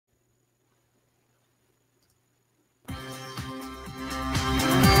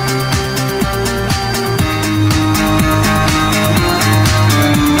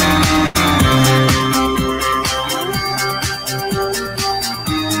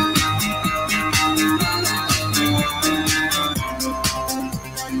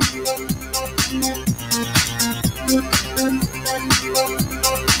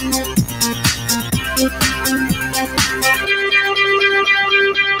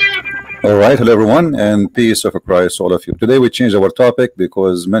All right, hello everyone, and peace of Christ, all of you. Today we changed our topic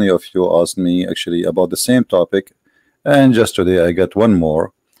because many of you asked me actually about the same topic, and just today I got one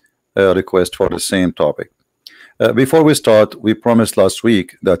more request for the same topic. Before we start, we promised last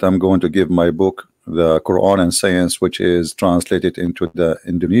week that I'm going to give my book, The Qur'an and Science, which is translated into the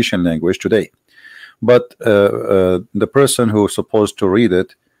Indonesian language today. But the person who's supposed to read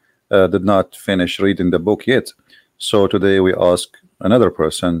it did not finish reading the book yet. So today we ask another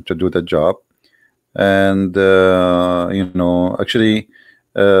person to do the job, and actually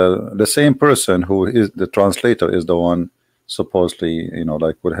the same person who is the translator is the one supposedly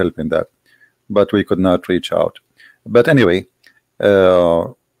will help in that, but we could not reach out. But anyway, we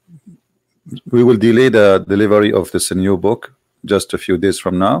will delay the delivery of this new book just a few days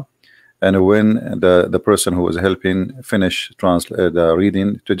from now, and when the person who is helping finish the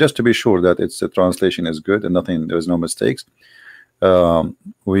reading, just to be sure that the translation is good and there's no mistakes,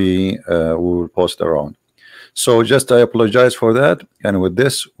 we will post around. So I apologize for that, and with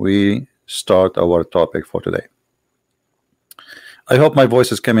this we start our topic for today. I hope my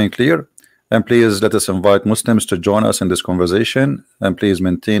voice is coming clear, and please let us invite Muslims to join us in this conversation, and please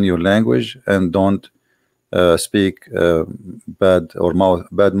maintain your language and don't speak bad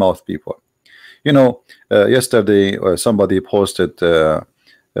mouth people. Yesterday somebody posted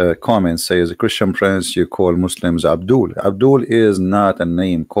comment says, Christian Prince, you call Muslims Abdul. Abdul is not a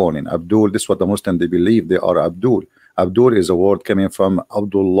name calling. Abdul, this is what the Muslims they believe they are Abdul. Abdul is a word coming from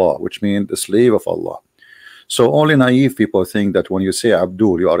Abdullah, which means the slave of Allah. So only naive people think that when you say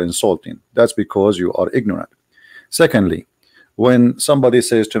Abdul you are insulting. That's because you are ignorant. Secondly, when somebody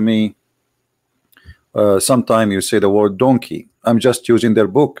says to me, sometime you say the word donkey, I'm just using their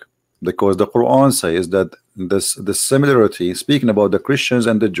book, because the Quran says that the similarity, speaking about the Christians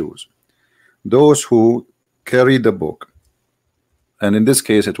and the Jews, those who carry the book, and in this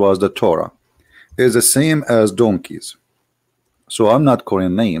case it was the Torah, is the same as donkeys. So I'm not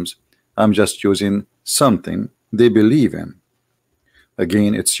calling names, I'm just using something they believe in.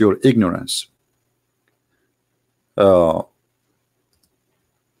 Again, it's your ignorance.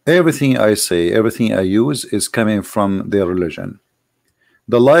 Everything I say, everything I use is coming from their religion.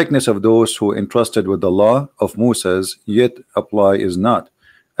 The likeness of those who entrusted with the law of Moses yet apply is not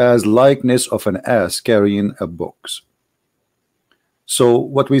as likeness of an ass carrying a books. So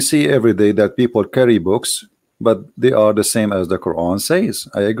what we see every day, that people carry books, but they are the same as the Quran says.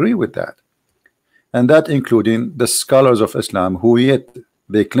 I agree with that, and that including the scholars of Islam, who yet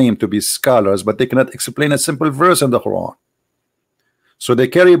they claim to be scholars, but they cannot explain a simple verse in the Quran. So they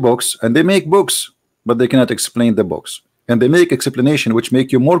carry books and they make books, but they cannot explain the books. And they make explanation which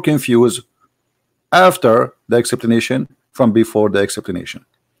make you more confused after the explanation from before the explanation.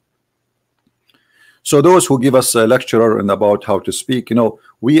 So those who give us a lecture and about how to speak,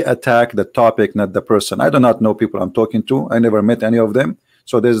 we attack the topic, not the person. I do not know people I'm talking to. I never met any of them.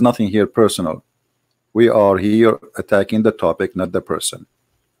 So there's nothing here personal. We are here attacking the topic, not the person.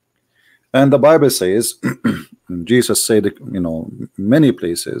 And the Bible says, Jesus said, many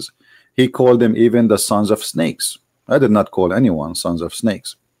places, he called them even the sons of snakes. I did not call anyone sons of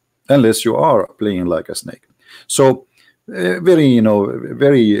snakes, unless you are playing like a snake. So very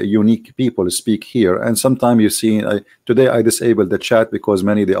unique people speak here, and sometimes you see today I disabled the chat because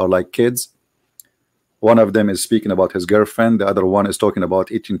many they are like kids. One of them is speaking about his girlfriend, the other one is talking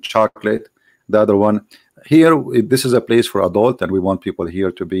about eating chocolate, the other one here, this is a place for adult, and we want people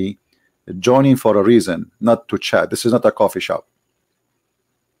here to be joining for a reason, not to chat. This is not a coffee shop.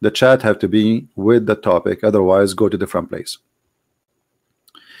 The chat have to be with the topic, otherwise go to different place.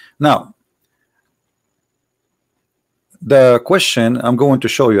 Now, the question I'm going to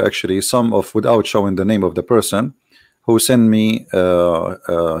show you actually some of, without showing the name of the person who sent me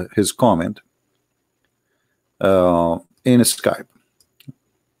his comment in Skype.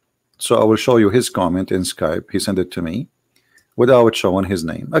 So I will show you his comment in Skype. He sent it to me without showing his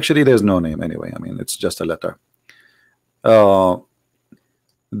name. Actually, there's no name anyway. I mean, it's just a letter.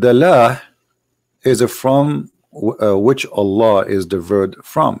 The lah is from which Allah is derived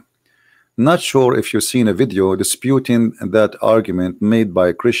from. Not sure if you've seen a video disputing that argument made by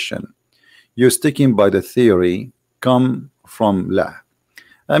a Christian. You're sticking by the theory come from lah.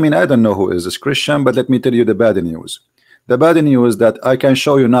 I mean, I don't know who is this Christian, but let me tell you the bad news. The bad news that I can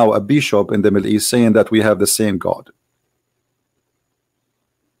show you now a bishop in the Middle East saying that we have the same God.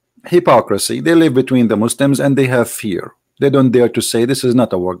 Hypocrisy. They live between the Muslims and they have fear. They don't dare to say this is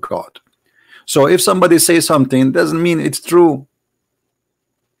not our God. So if somebody says something, doesn't mean it's true.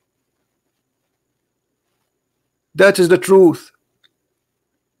 That is the truth.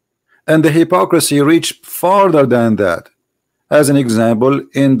 And the hypocrisy reached farther than that. As an example,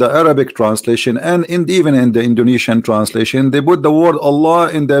 in the Arabic translation and even in the Indonesian translation, they put the word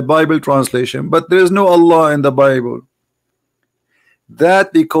Allah in the Bible translation, but there is no Allah in the Bible.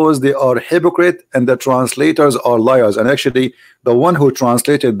 That because they are hypocrite and the translators are liars. And actually, the one who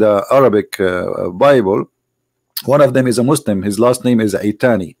translated the Arabic Bible, one of them is a Muslim. His last name is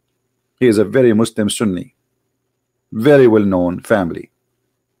Aitani. He is a very Muslim Sunni, very well-known family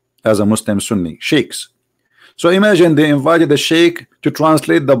as a Muslim Sunni sheikhs. So imagine they invited the sheikh to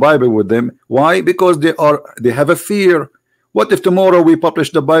translate the Bible with them. Why? Because they have a fear. What if tomorrow we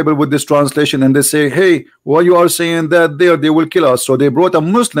publish the Bible with this translation and they say, hey, why you are saying that there, they will kill us? So they brought a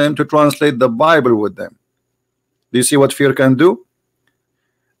Muslim to translate the Bible with them. Do you see what fear can do?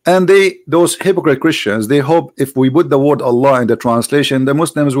 And those hypocrite Christians, they hope if we put the word Allah in the translation, the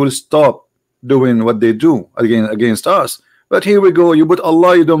Muslims will stop doing what they do against us. But here we go, you put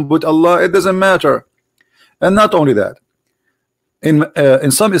Allah, you don't put Allah, it doesn't matter. And not only that,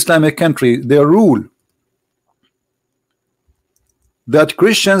 in some Islamic country, they rule that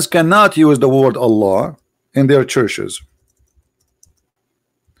Christians cannot use the word Allah in their churches.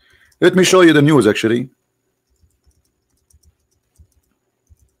 Let me show you the news actually.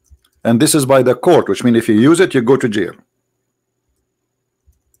 And this is by the court, which means if you use it, you go to jail.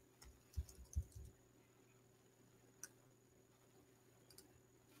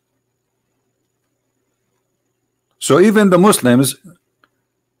 So even the Muslims,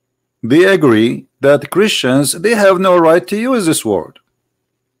 they agree that Christians, they have no right to use this word.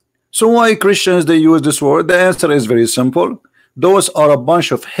 So why Christians they use this word? The answer is very simple. Those are a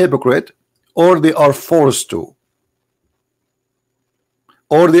bunch of hypocrite, or they are forced to,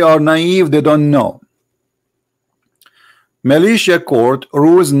 or they are naive, they don't know. Malaysia court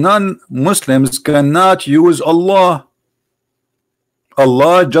rules non-Muslims cannot use Allah.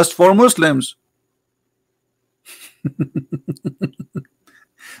 Allah just for Muslims.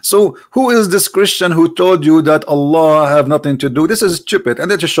 So who is this Christian who told you that Allah have nothing to do? This is stupid, and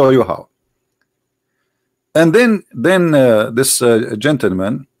let's show you how. And then this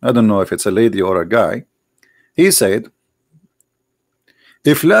gentleman, I don't know if it's a lady or a guy, he said,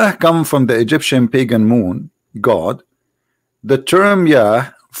 if Lah come from the Egyptian pagan moon god, the term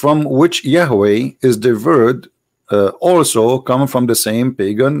Yah, from which Yahweh is derived, also come from the same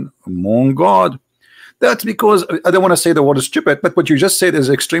pagan moon god. That's because, I don't want to say the word is stupid, but what you just said is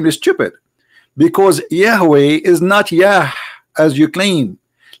extremely stupid. Because Yahweh is not Yah, as you claim.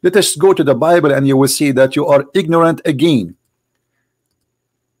 Let us go to the Bible and you will see that you are ignorant again.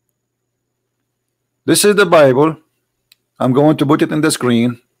 This is the Bible. I'm going to put it in the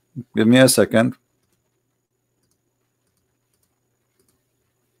screen. Give me a second.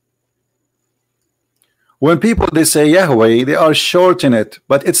 When people, they say Yahweh, they are shortening it,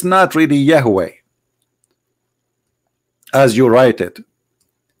 but it's not really Yahweh as you write it.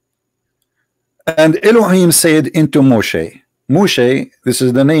 And Elohim said into Moshe, Moshe, this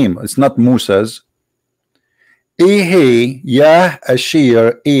is the name, it's not Musa's. Ehe, Yah,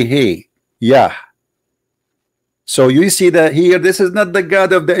 Ashir, Ehe, Yah. So you see that here, this is not the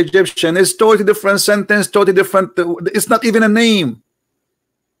God of the Egyptian. It's totally different sentence, totally different. It's not even a name.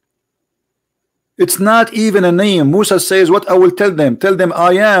 It's not even a name. Musa says, what I will tell them? Tell them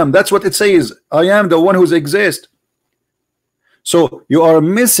I am. That's what it says. I am the one who exists. So you are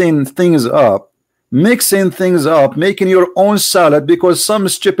missing things up, mixing things up, making your own salad because some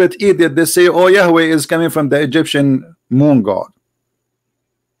stupid idiot, they say, oh, Yahweh is coming from the Egyptian moon god.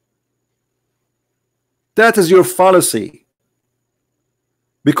 That is your fallacy.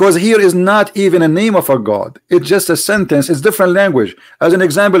 Because here is not even a name of a god. It's just a sentence. It's different language. As an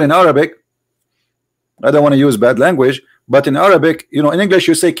example, in Arabic, I don't want to use bad language, but in Arabic, you know, in English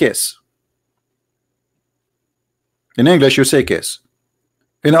you say kiss. In English you say kiss.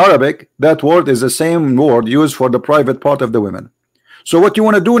 In Arabic, that word is the same word used for the private part of the women. So what you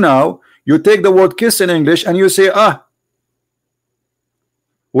want to do now, you take the word kiss in English and you say ah.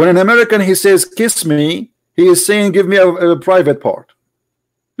 When an American he says kiss me, he is saying give me a private part.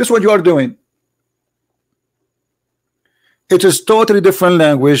 This is what you are doing. It is totally different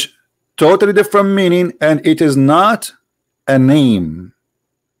language, totally different meaning, and it is not a name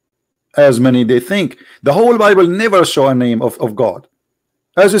as many they think. The whole Bible never show a name of God.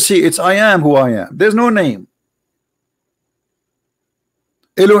 As you see, it's I am who I am. There's no name.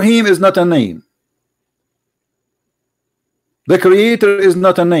 Elohim is not a name. The Creator is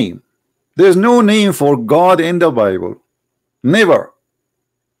not a name. There's no name for God in the Bible. Never.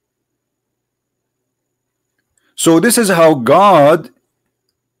 So this is how God,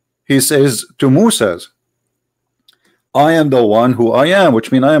 he says to Moses, I am the one who I am,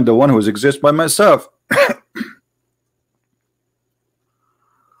 which means I am the one who exists by myself.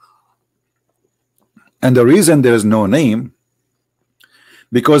 And the reason there is no name,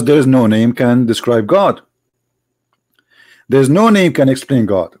 because there is no name can describe God. There's no name can explain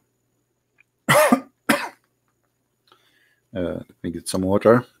God. Let me get some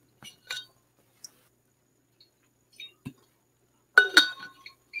water.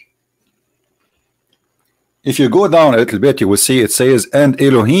 If you go down a little bit, you will see it says, and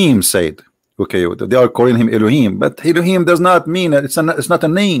Elohim said. Okay, they are calling him Elohim, but Elohim does not mean it's not a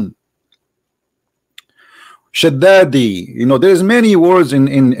name. Shaddadi, you know, there's many words in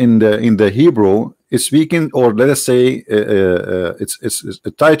the Hebrew speaking, or let us say it's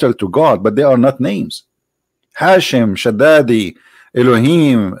a title to God, but they are not names. Hashem, Shaddadi,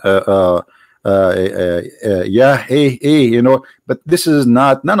 Elohim, Yahweh, you know, but this is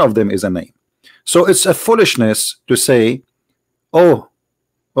not, none of them is a name. So it's a foolishness to say, oh,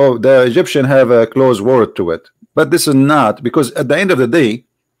 the Egyptian have a close word to it, but this is not, because at the end of the day,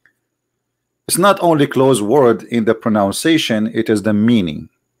 it's not only close word in the pronunciation, it is the meaning.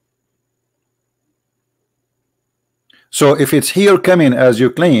 So if it's here coming as you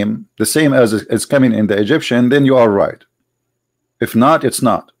claim, the same as it's coming in the Egyptian, then you are right. If not, it's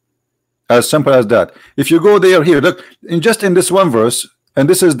not. As simple as that. If you go there, here, look, just in this one verse, and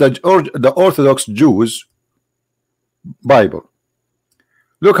this is the Orthodox Jews Bible.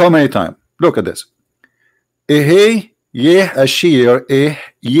 Look how many times. Look at this. Ehe yeh ashir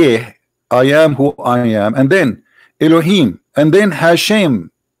yeh, I am who I am, and then Elohim, and then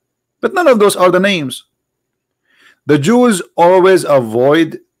Hashem. But none of those are the names. The Jews always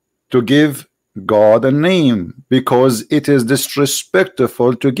avoid to give God a name because it is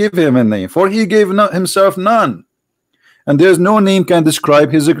disrespectful to give him a name, for he gave himself none. And there's no name can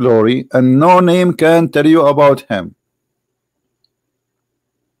describe his glory, and no name can tell you about him.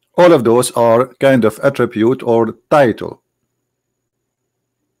 All of those are kind of attribute or title.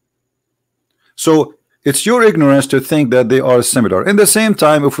 So it's your ignorance to think that they are similar. In the same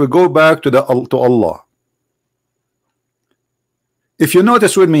time, if we go back to Allah, if you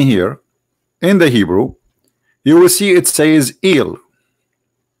notice with me here in the Hebrew, you will see it says El.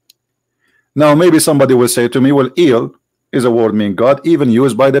 Now maybe somebody will say to me, well, El is a word meaning God, even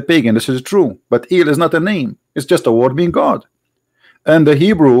used by the pagan. This is true, but El is not a name, it's just a word meaning God. And the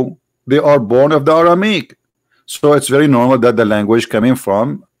Hebrew, they are born of the Aramaic, so it's very normal that the language coming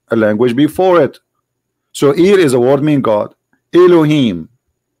from a language before it. So El is a word meaning God. Elohim,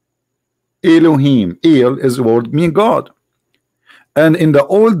 Elohim, El is a word meaning God. And in the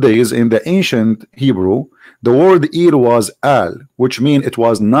old days, in the ancient Hebrew, the word El was Al, which means it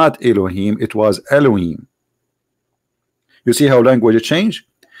was not Elohim, it was Elohim. You see how language changed?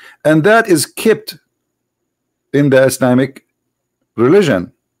 And that is kept in the Islamic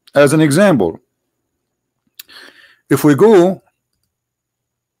religion. As an example, if we go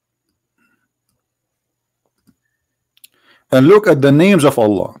and look at the names of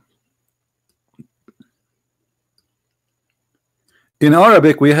Allah, in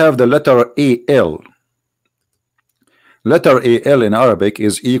Arabic we have the letter Al. Letter Al in Arabic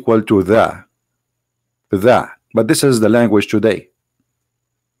is equal to the, but this is the language today.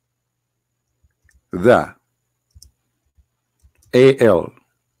 The Al.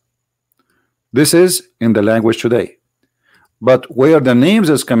 This is in the language today. But where the names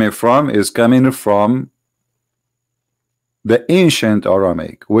is coming from the ancient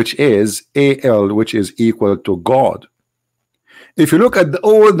Aramaic, which is Al, which is equal to God. If you look at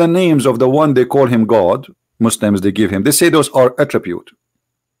all the names of the one they call him God, Muslims they give him, they say those are attribute.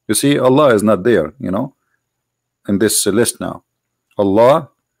 You see, Allah is not there, you know, in this list now. Allah,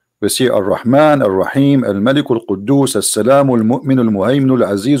 we see al-Rahman, al-Rahim, al-Malik, al-Quddus, al-Salam, al-Mu'min, al-Muhaymin,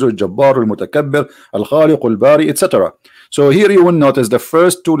 al-Aziz, al-Jabbar, al-Mutakabbir, al-Khaliq, al-Bari, etc. So here you will notice the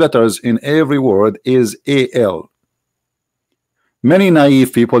first two letters in every word is Al. Many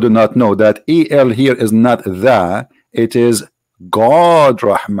naive people do not know that Al here is not the, it is God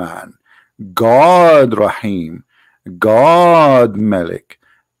Rahman, God Rahim, God Malik,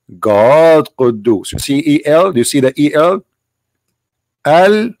 God Quddus. You see El? Do you see the El?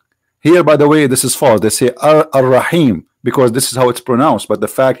 Al here, by the way, this is false. They say Ar-Rahim because this is how it's pronounced, but the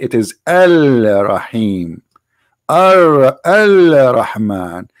fact it is Al-Rahim, Al-Rahman,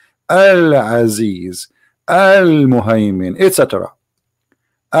 Al-Aziz, Al-Muhaymin, etc.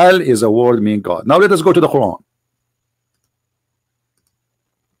 Al is a word meaning God. Now let us go to the Quran.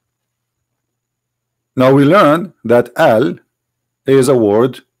 Now we learn that Al is a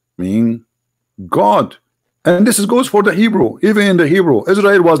word meaning God, and this goes for the Hebrew. Even in the Hebrew,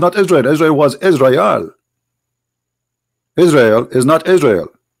 Israel was not Israel, Israel was Israel. Israel is not Israel.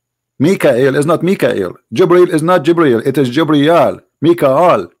 Mikael is not Mikael. Jibril is not Jibril, it is Jibriel.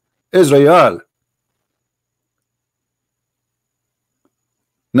 Mikael, Israel.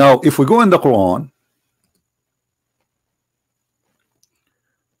 Now if we go in the Quran,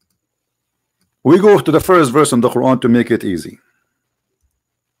 we go to the first verse in the Quran to make it easy.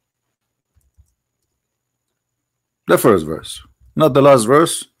 The first verse, not the last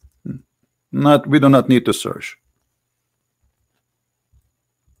verse. We do not need to search.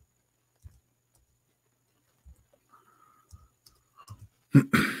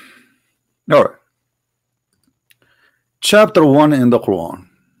 All right. Chapter 1 in the Quran.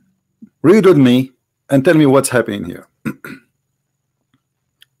 Read with me and tell me what's happening here.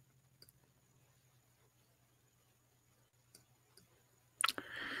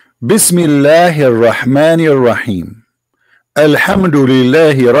 Bismillahir Rahmanir Rahim.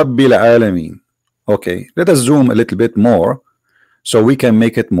 Alhamdulillahi Rabbil Alameen. Okay, let us zoom a little bit more so we can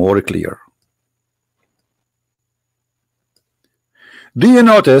make it more clear. Do you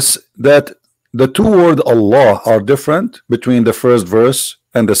notice that the two words Allah are different between the first verse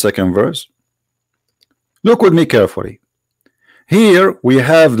and the second verse? Look with me carefully. Here we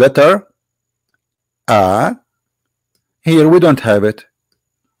have letter A. Here we don't have it.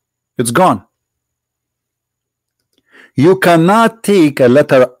 It's gone. You cannot take a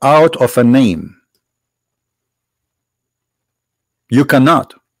letter out of a name. You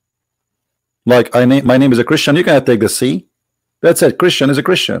cannot. Like my name is a Christian, you cannot take the C. That's it. Christian is a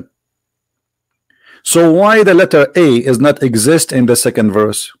Christian. So why the letter A is not exist in the second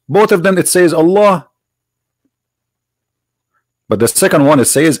verse? Both of them it says Allah, but the second one it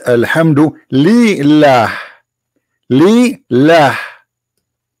says Alhamdulillah. Lillah.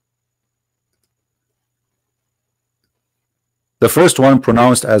 The first one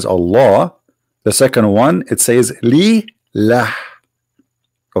pronounced as Allah. The second one it says Lillah.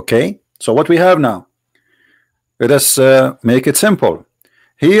 Okay, so what we have now? Let us make it simple.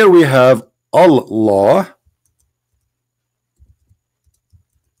 Here we have Allah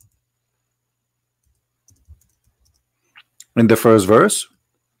in the first verse,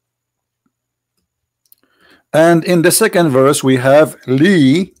 and in the second verse we have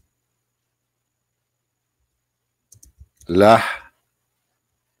Li Lah.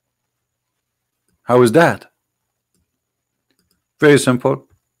 How is that? Very simple.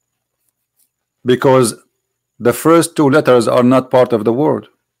 Because the first two letters are not part of the word.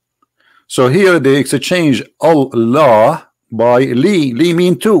 So here they exchange Allah by Li. Li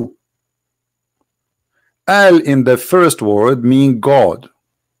mean two. Al in the first word mean God.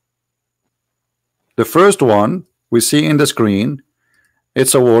 The first one we see in the screen,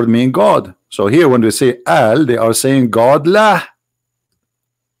 it's a word mean God. So here when we say Al, they are saying God lah.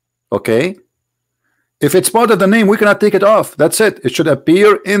 Okay. If it's part of the name, we cannot take it off. That's it. It should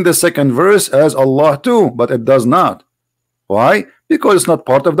appear in the second verse as Allah too, but it does not. Why? Because it's not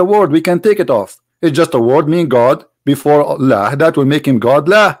part of the word. We can take it off. It's just a word mean God before Allah. That will make him God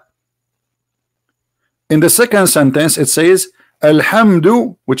lah. In the second sentence, it says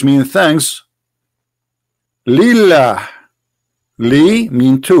Alhamdu, which means thanks. Lillah. Li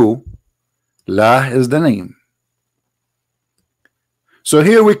mean two. Lah is the name. So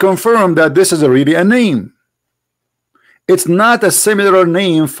here we confirm that this is really a name. It's not a similar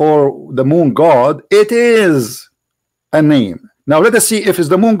name for the moon god. It is a name. Now let us see if it's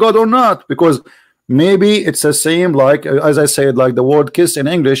the moon god or not, because maybe it's the same, like as I said, like the word kiss in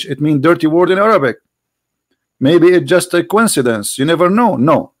English, it means dirty word in Arabic. Maybe it's just a coincidence. You never know.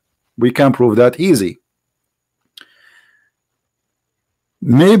 No, we can prove that easy.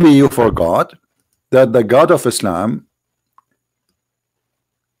 Maybe you forgot that the God of Islam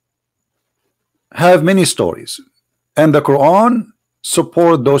have many stories, and the Quran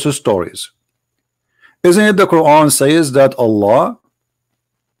support those stories. Isn't it the Quran says that Allah,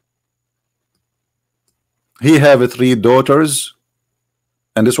 he have 3 daughters,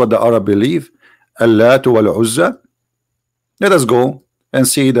 and this is what the Arab believe, al-Lat wal-Uzza. Let us go and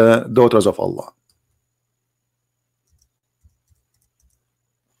see the daughters of Allah.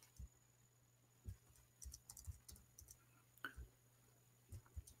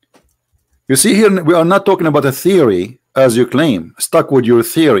 You see here, we are not talking about a theory as you claim, stuck with your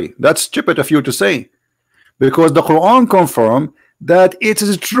theory. That's stupid of you to say, because the Quran confirm that it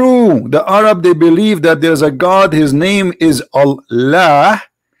is true. The Arab, they believe that there is a God, his name is Allah,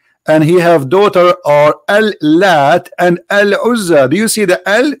 and he have daughter are al-Lat and al-Uzza. Do you see the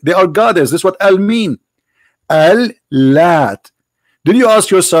Al? They are goddess. This is what Al mean. Al-Lat. Did you ask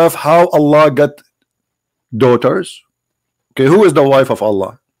yourself how Allah got daughters? Okay, who is the wife of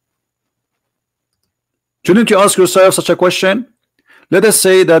Allah? Shouldn't you ask yourself such a question? Let us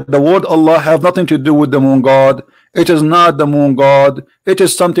say that the word Allah have nothing to do with the moon god. It is not the moon god. It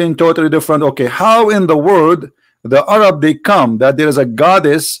is something totally different. Okay, how in the world the Arab, they come that there is a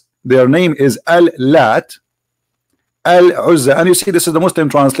goddess, their name is al-Lat, al-Uzza, and you see this is the Muslim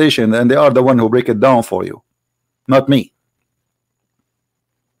translation, and they are the one who break it down for you, not me.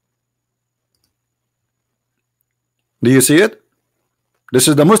 Do you see it? This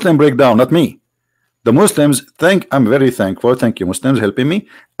is the Muslim breakdown, not me. The Muslims think, I'm very thankful, thank you Muslims helping me.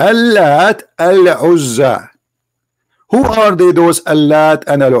 Al-Lat, al-Uzza. Who are they, those al-Lat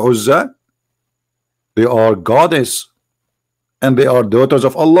and al-Uzza? They are goddess, and they are daughters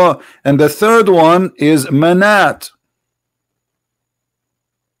of Allah. And the third one is Manat.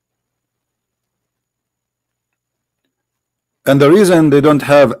 And the reason they don't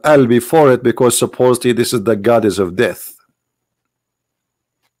have al before it, because supposedly this is the goddess of death.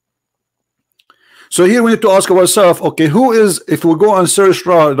 So here we need to ask ourselves, okay, who is, if we go and search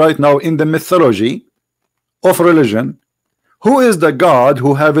right now in the mythology of religion, who is the God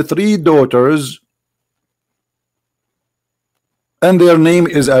who have 3 daughters and their name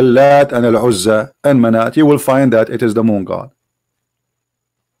is al-Lat and al-Uzza and Manat? You will find that it is the moon god.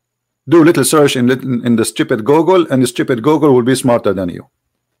 Do a little search in the stupid Google, and the stupid Google will be smarter than you.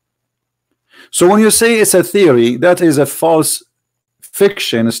 So when you say it's a theory, that is a false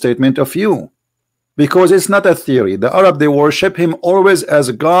fiction statement of you, because it's not a theory. The Arab, they worship him always as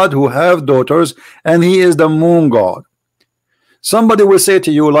a God who have daughters, and he is the moon god. Somebody will say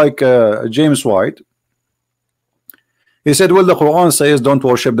to you, like James White, he said, well, the Quran says don't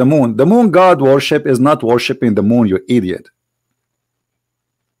worship the moon. The moon god worship is not worshiping the moon, you idiot.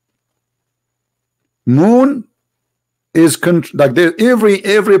 Moon is like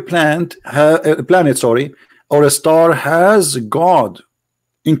every planet, sorry, or a star has God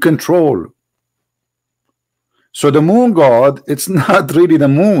in control. So the moon god, it's not really the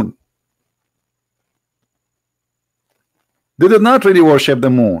moon. They did not really worship the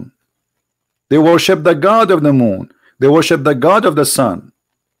moon. They worship the god of the moon. They worship the god of the sun.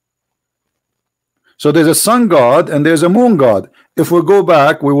 So there's a sun god and there's a moon god. If we go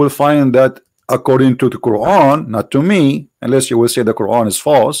back, we will find that according to the Quran, not to me, unless you will say the Quran is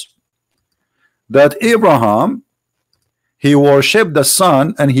false, that Abraham, he worshipped the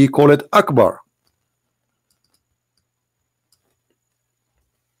sun and he called it Akbar.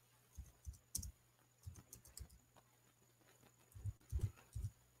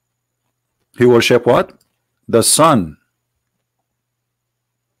 He worshipped what? The sun.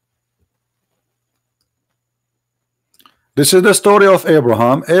 This is the story of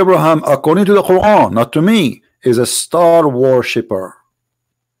Abraham. Abraham, according to the Quran, not to me, is a star worshipper.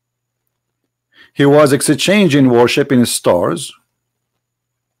 He was exchanging worshiping stars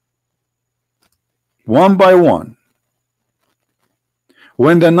one by one.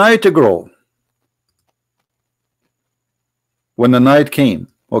 When the night grew, when the night came,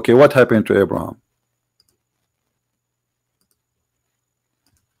 okay, what happened to Abraham?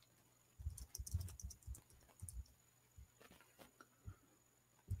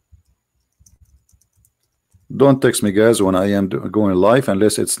 Don't text me, guys, when I am going live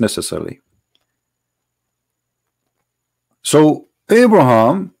unless it's necessary. So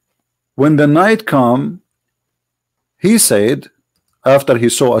Abraham, when the night come, he said, after he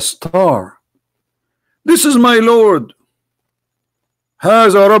saw a star, this is my Lord.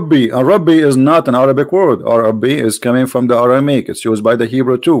 Has a Rabbi. A Rabbi is not an Arabic word. A Rabbi is coming from the Aramaic. It's used by the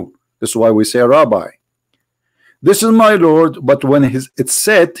Hebrew too. This is why we say Rabbi. This is my Lord, but when it's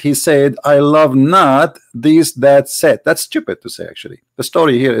said, he said, I love not these that said. That's stupid to say, actually. The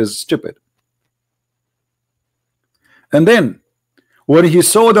story here is stupid. And then, when he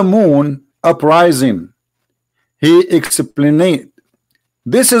saw the moon uprising, he explained,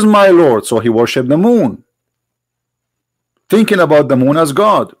 this is my Lord. So he worshipped the moon, thinking about the moon as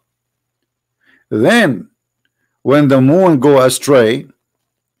God. Then, when the moon go astray,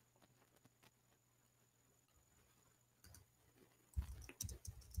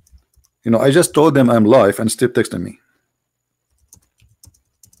 you know, I just told them I'm live and still texting me.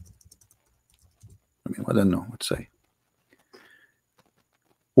 I mean, I don't know what to say.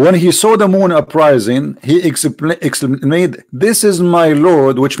 When he saw the moon uprising, he explained, this is my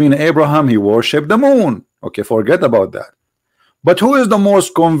Lord, which means Abraham, he worshipped the moon. Okay, forget about that. But who is the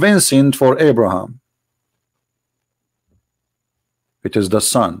most convincing for Abraham? It is the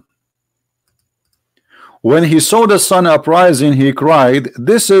sun. When he saw the sun uprising, he cried,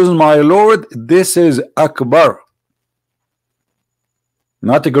 this is my Lord, this is Akbar.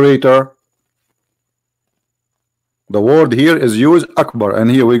 Not greater. The word here is used Akbar, and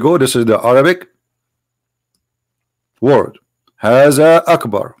here we go. This is the Arabic word. Haza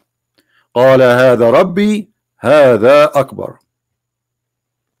Akbar. Qala hada Rabbi, hada Akbar.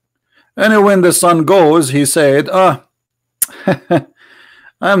 And when the sun goes, he said, ah,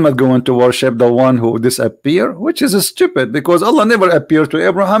 I'm not going to worship the one who disappeared, which is stupid because Allah never appeared to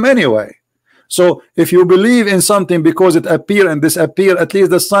Abraham anyway. So if you believe in something because it appear and disappear, at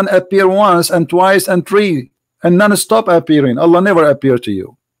least the sun appear once and twice and three and non-stop appearing. Allah never appeared to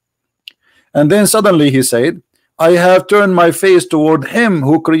you. And then suddenly he said, I have turned my face toward him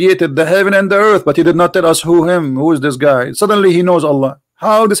who created the heaven and the earth, but he did not tell us who is this guy. Suddenly he knows Allah.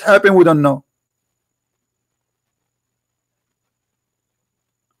 How this happened, we don't know.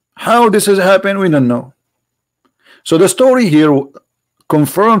 How this has happened, we don't know. So the story here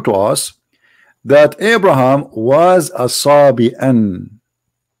confirmed to us that Abraham was a Sabian.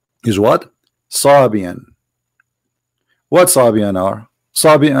 Is what? Sabian. What Sabian are?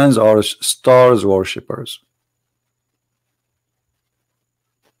 Sabians are stars worshippers.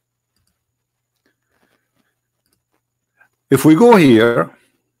 If we go here,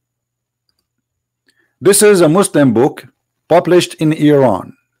 this is a Muslim book published in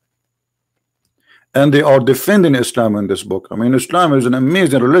Iran, and they are defending Islam in this book. I mean, Islam is an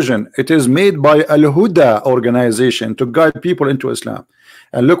amazing religion. It is made by Al-Huda organization to guide people into Islam.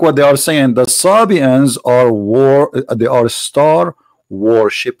 And look what they are saying. The Sabians are star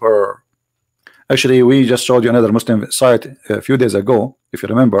worshipper. Actually, we just showed you another Muslim site a few days ago, if you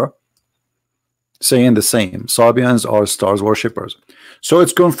remember, saying the same. Sabians are stars worshippers. So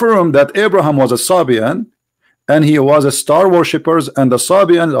it's confirmed that Abraham was a Sabian and he was a star worshippers, and the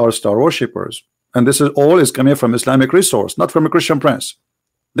Sabians are star worshippers. And this is all coming from Islamic resource, not from a Christian prince.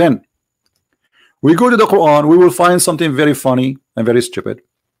 Then we go to the Quran, we will find something very funny and very stupid.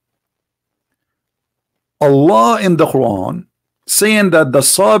 Allah in the Quran saying that the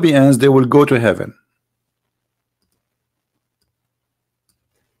Sabians, they will go to heaven.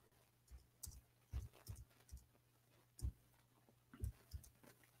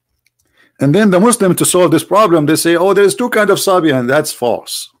 And then the Muslim, to solve this problem, they say, oh, there's two kinds of Sabian. That's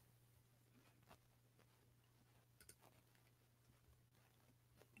false.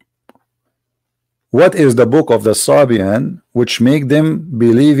 What is the book of the Sabian which make them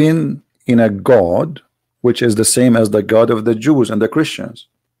believing in a God which is the same as the God of the Jews and the Christians?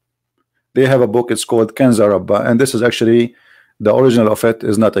 They have a book, it's called Kanza Rabba, and this is actually the original of it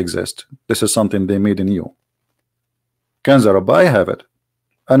does not exist. This is something they made in you. Kanza Rabba, I have it.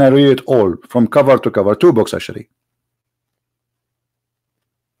 And I read it all from cover to cover, 2 books actually.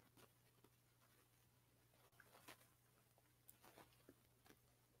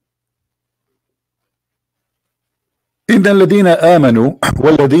 إن الذين آمنوا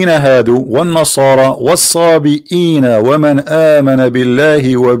والذين هادوا والنصارى والصابئين ومن آمن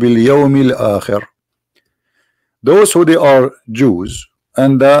بالله وباليوم الآخر. Those who they are Jews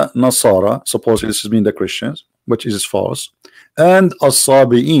and the Nasara, supposedly this is mean the Christians, which is false, and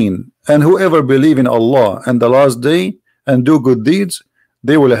as-sabi'in, and whoever believe in Allah and the last day and do good deeds,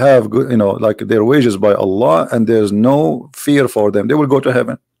 they will have good, like their wages by Allah, and there's no fear for them. They will go to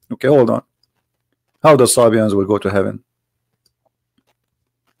heaven. Okay, hold on. How the Sabians will go to heaven?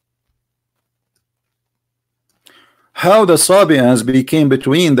 How the Sabians became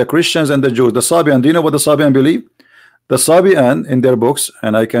between the Christians and the Jews? The Sabian, do you know what the Sabian believe? The Sabian in their books,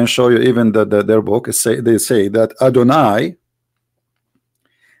 and I can show you even their book, they say that Adonai,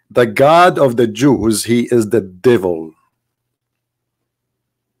 the God of the Jews, he is the devil.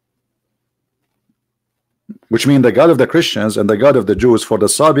 Which means the God of the Christians and the God of the Jews for the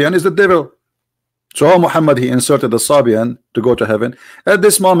Sabian is the devil. So Muhammad, he inserted the Sabian to go to heaven. At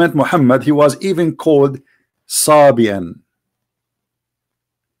this moment, Muhammad, he was even called Sabian.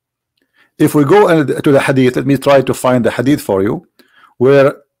 If we go to the hadith, let me try to find the hadith for you,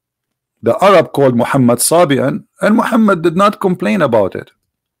 where the Arab called Muhammad Sabian, and Muhammad did not complain about it.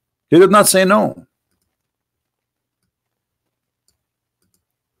 He did not say no.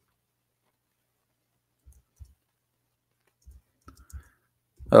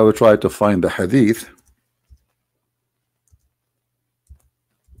 I will try to find the hadith.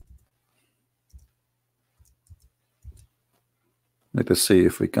 Let us see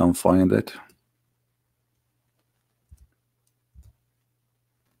if we can find it.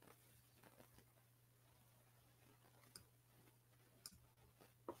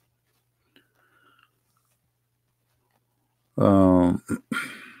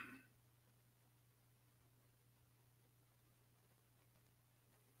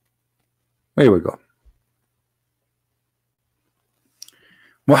 Here we go.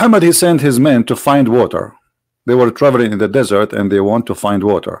 Muhammad, he sent his men to find water. They were traveling in the desert and they want to find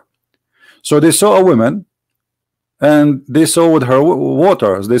water. So they saw a woman and they saw with her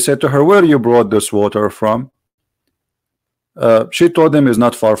water. They said to her, where you brought this water from? She told them is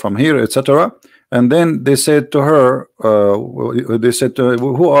not far from here, etc. And then they said to her, they said to her,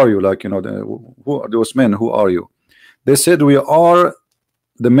 who are you? Like, you know, who are those men? Who are you? They said, we are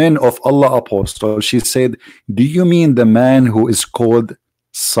the men of Allah apostle. She said, do you mean the man who is called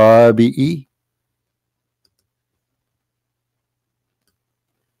Sabi'i?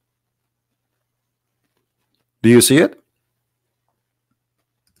 Do you see it?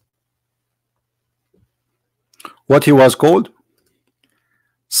 What he was called?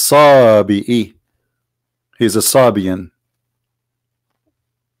 Sabi'i. He's a Sabian.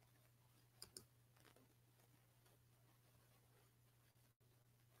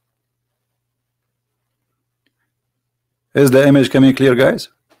 Is the image coming clear, guys?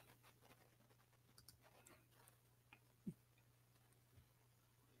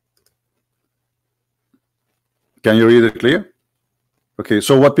 Can you read it clear? Okay,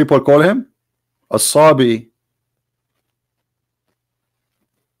 so what people call him? A Sabi.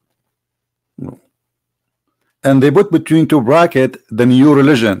 And they put between two brackets the new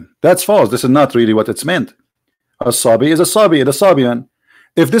religion. That's false. This is not really what it's meant. A Sabi is a Sabi, the Sabian.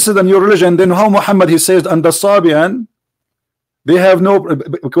 If this is the new religion, then how Muhammad, he says, and the Sabian, they have no,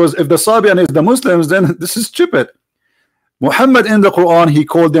 because if the Sabian is the Muslims, then this is stupid. Muhammad in the Quran, he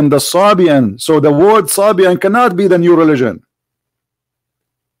called them the Sabian. So the word Sabian cannot be the new religion.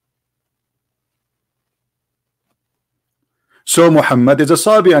 So Muhammad is a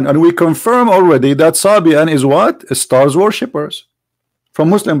Sabian, and we confirm already that Sabian is what? Stars worshippers from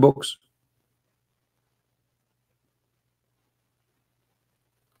Muslim books.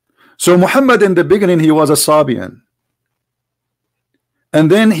 So Muhammad in the beginning, he was a Sabian.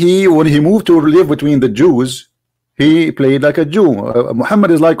 And then when he moved to live between the Jews, he played like a Jew.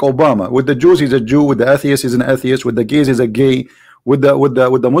 Muhammad is like Obama. With the Jews, he's a Jew. With the atheists, he's an atheist. With the gays, he's a gay. With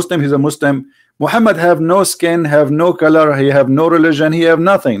the Muslim, he's a Muslim. Muhammad have no skin, have no color, he have no religion, he have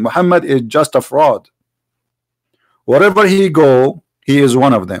nothing. Muhammad is just a fraud. Wherever he go, he is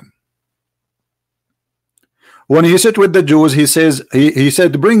one of them. When he sit with the Jews, he says, he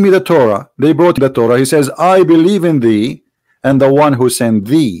said, bring me the Torah. They brought the Torah. He says, I believe in thee and the one who sent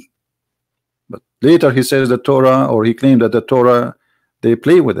thee. But later he says the Torah, or he claimed that the Torah, they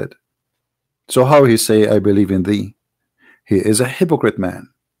play with it. So how he say, I believe in thee? He is a hypocrite man.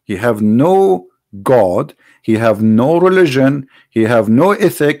 He have no God, he have no religion, he have no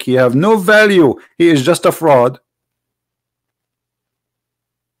ethic, he have no value. He is just a fraud.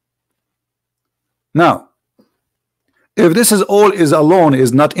 Now, if this is all is alone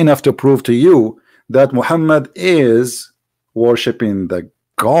is not enough to prove to you that Muhammad is worshiping the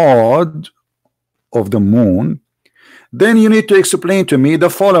God of the moon, then you need to explain to me the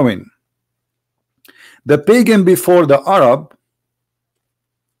following. The pagan before the Arab,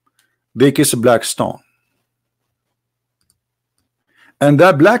 they kiss black stone, and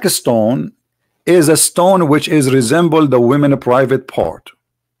that black stone is a stone which is resemble the women private part,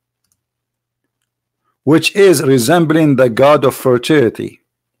 which is resembling the god of fertility,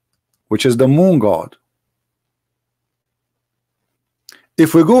 which is the moon god.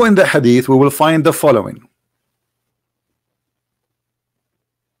 If we go in the hadith, we will find the following.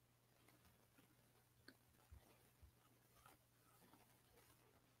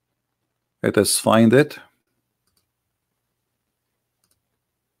 Let us find it.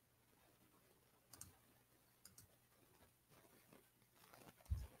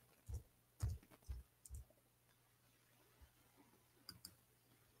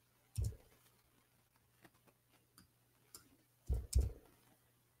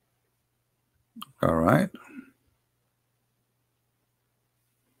 All right.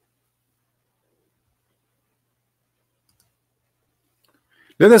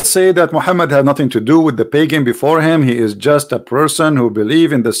 Let us say that Muhammad had nothing to do with the pagan before him. He is just a person who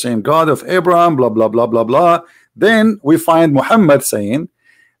believes in the same God of Abraham, blah, blah, blah, blah, blah. Then we find Muhammad saying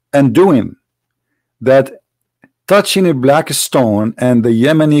and doing that touching a black stone and the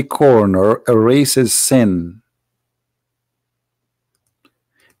Yemeni corner erases sin.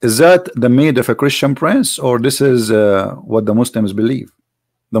 Is that the made of a Christian prince, or this is what the Muslims believe?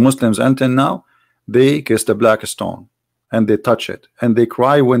 The Muslims until now, they kiss the black stone and they touch it and they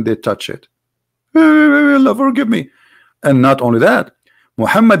cry when they touch it. Allah forgive me. And not only that,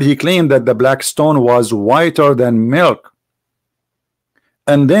 Muhammad, he claimed that the black stone was whiter than milk,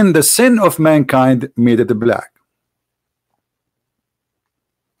 and then the sin of mankind made it black.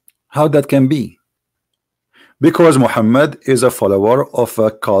 How that can be? Because Muhammad is a follower of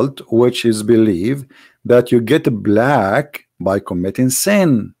a cult which is believed that you get black by committing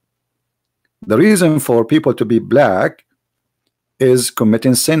sin. The reason for people to be black is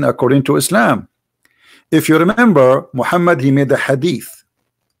committing sin according to Islam. If you remember, Muhammad, he made a hadith.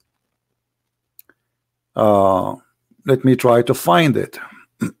 Let me try to find it.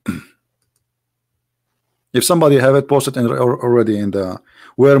 If somebody have it, posted already in the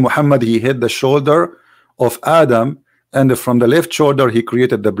where Muhammad he hit the shoulder of Adam, and from the left shoulder he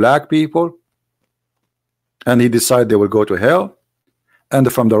created the black people, and he decided they will go to hell,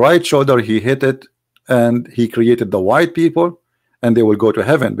 and from the right shoulder he hit it, and he created the white people, and they will go to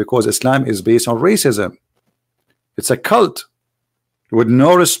heaven, because Islam is based on racism. It's a cult with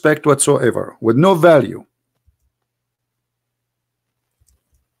no respect whatsoever, with no value.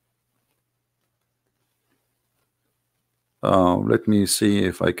 Let me see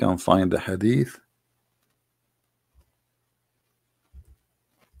if I can find the hadith.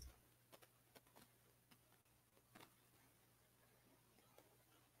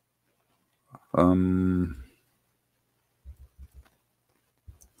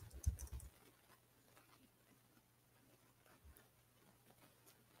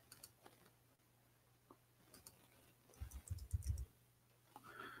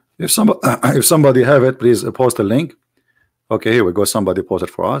 If somebody have it, please post the link. Okay, here we go. Somebody posted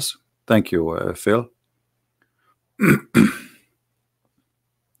for us. Thank you, Phil.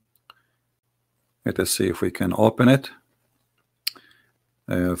 Let us see if we can open it.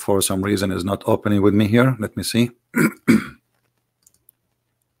 For some reason, it's not opening with me here. Let me see.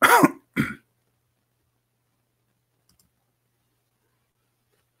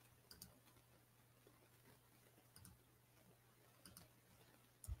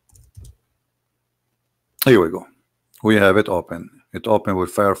 Here we go. We have it open. It opened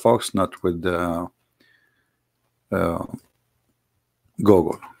with Firefox, not with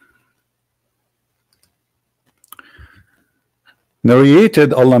Google.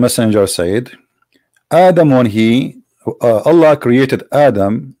 Narrated, Allah Messenger said, Adam, when Allah created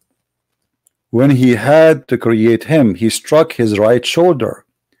Adam, when he had to create him, he struck his right shoulder,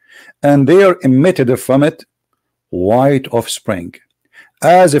 and there emitted from it white offspring,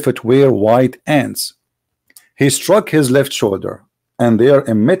 as if it were white ants. He struck his left shoulder, and there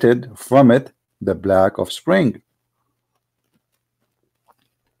emitted from it the black offspring,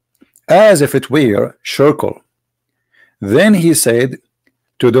 as if it were charcoal. Then he said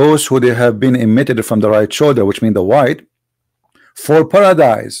to those who they have been emitted from the right shoulder, which means the white, for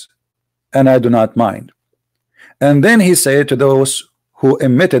paradise, and I do not mind. And then he said to those who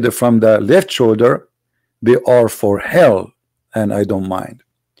emitted from the left shoulder, they are for hell, and I don't mind.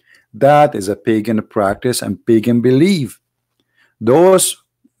 That is a pagan practice and pagan belief. Those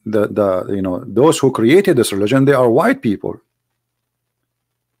those who created this religion, they are white people,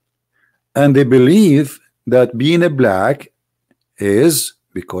 and they believe that being a black is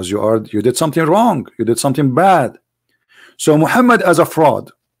because you did something wrong, you did something bad. So Muhammad, as a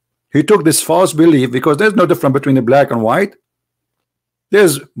fraud, he took this false belief, because there's no difference between the black and white.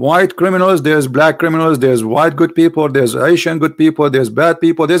 There's white criminals, there's black criminals, there's white good people, there's Asian good people, there's bad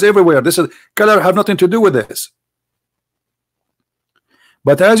people, there's everywhere. This is color have nothing to do with this.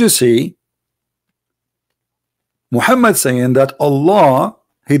 But as you see, Muhammad saying that Allah,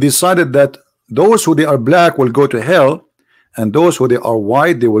 he decided that those who they are black will go to hell, and those who they are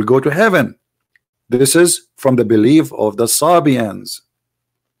white, they will go to heaven. This is from the belief of the Sabians.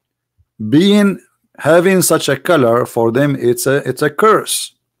 Having such a color, for them it's a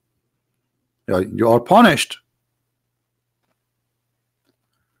curse. You are punished.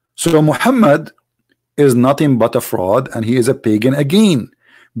 So Muhammad is nothing but a fraud, and he is a pagan again,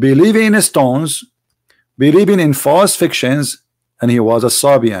 believing in stones, believing in false fictions, and he was a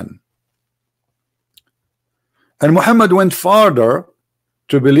Sabian. And Muhammad went farther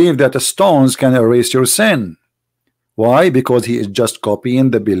to believe that the stones can erase your sin. Why? Because he is just copying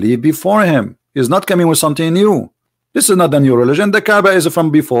the belief before him. He's not coming with something new. This is not a new religion. The Kaaba is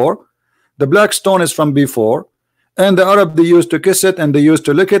from before. The black stone is from before. And the Arab, they used to kiss it, and they used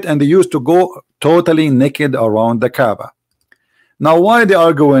to lick it, and they used to go totally naked around the Kaaba. Now, why they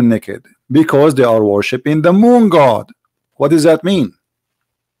are going naked? Because they are worshiping the moon god. What does that mean?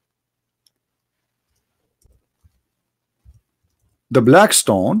 The black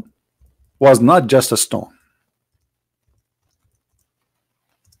stone was not just a stone.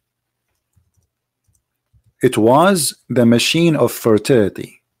 It was the machine of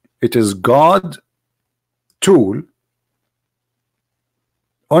fertility. It is God's tool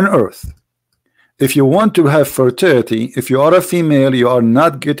on earth. If you want to have fertility, if you are a female, you are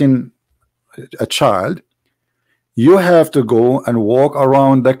not getting a child, you have to go and walk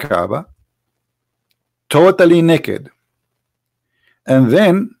around the Kaaba totally naked. And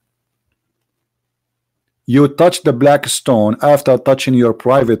then you touch the black stone after touching your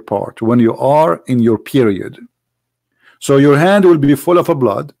private part when you are in your period. So your hand will be full of a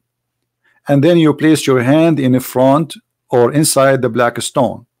blood, and then you place your hand in the front or inside the black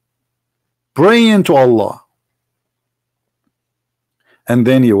stone, praying to Allah, and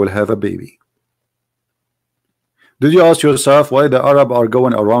then you will have a baby. Did you ask yourself why the Arab are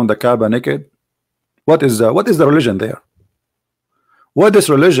going around the Kaaba naked? What is the religion there? What is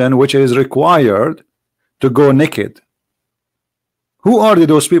religion which is required to go naked? Who are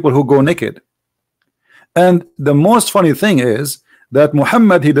those people who go naked? And the most funny thing is that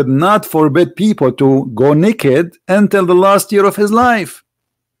Muhammad, he did not forbid people to go naked until the last year of his life.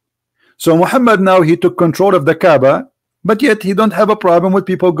 So Muhammad now he took control of the Kaaba, but yet he don't have a problem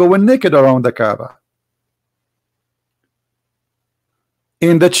with people going naked around the Kaaba.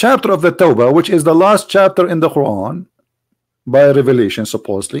 In the chapter of the Tawbah, which is the last chapter in the Quran by revelation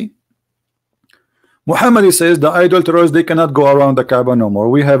supposedly, Muhammad he says the idolaters, they cannot go around the Kaaba no more.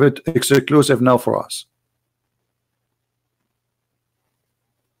 We have it exclusive now for us.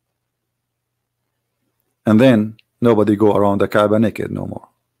 And then nobody go around the Kaaba naked no more.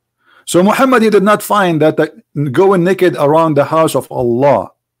 So Muhammad he did not find that going naked around the house of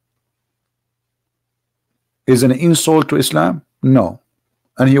Allah is an insult to Islam. No.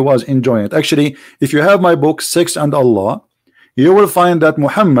 And he was enjoying it. Actually, if you have my book Sex and Allah, you will find that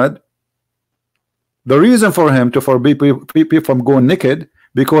Muhammad, the reason for him to forbid people from going naked,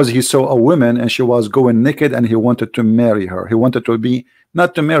 because he saw a woman and she was going naked and he wanted to marry her. He wanted to be,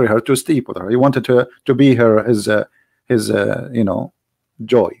 not to marry her, to sleep with her. He wanted to be his you know,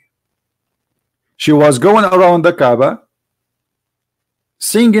 joy. She was going around the Kaaba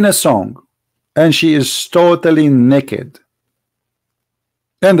singing a song, and she is totally naked.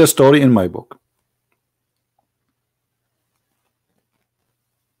 And the story in my book.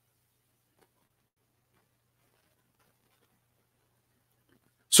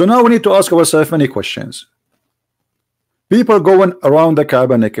 So now we need to ask ourselves many questions. People going around the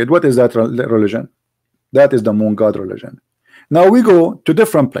Kaaba naked, what is that religion? That is the moon god religion. Now we go to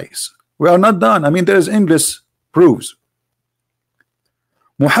different place. We are not done. I mean, there is endless proofs.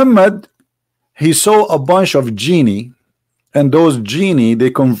 Muhammad, he saw a bunch of genie, and those genie,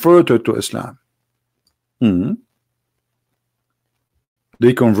 they converted to Islam.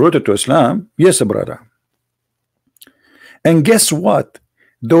 They converted to Islam. Yes, brother. And guess what?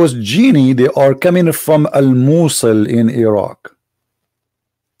 Those genie, they are coming from Al-Mosul in Iraq.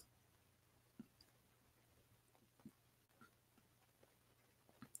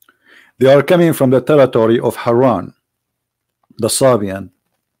 They are coming from the territory of Haran, the Sabian.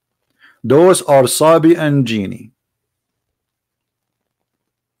 Those are Sabian genie.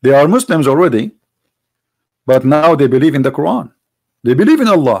 They are Muslims already, but now they believe in the Quran. They believe in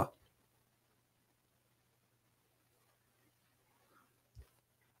Allah.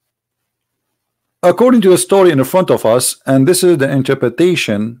 According to the story in front of us, and this is the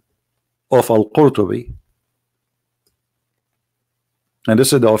interpretation of Al-Qurtubi, and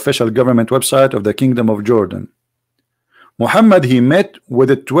this is the official government website of the Kingdom of Jordan. Muhammad, he met with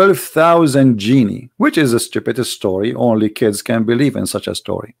the 12,000 genie, which is the stupidest story. Only kids can believe in such a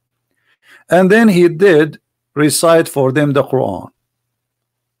story. And then he did recite for them the Quran.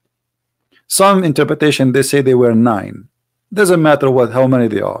 Some interpretation, they say they were 9. Doesn't matter how many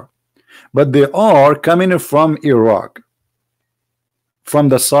they are, but they are coming from Iraq, from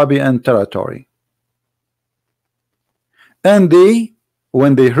the Sabian territory. And they,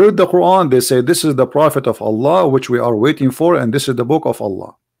 when they heard the Quran, they say this is the prophet of Allah which we are waiting for, and this is the book of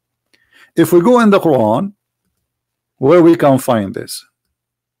Allah. If we go in the Quran, where we can find this?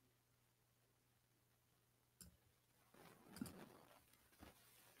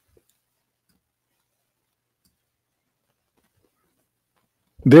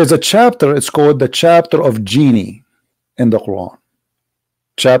 There's a chapter, it's called the chapter of genie in the Quran,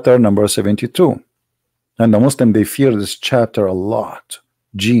 chapter number 72. And the Muslim, they fear this chapter a lot.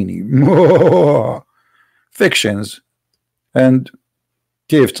 Genie, fictions, and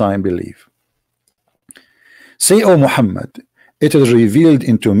cave time belief. Say, O Muhammad, it is revealed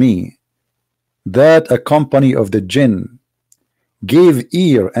into me that a company of the jinn gave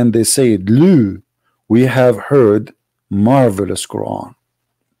ear, and they said, Lu, we have heard marvelous Quran.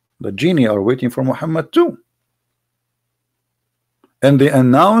 The genie are waiting for Muhammad too. And they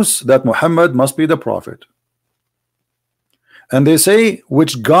announce that Muhammad must be the prophet. And they say,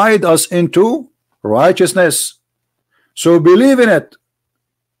 which guide us into righteousness. So believe in it.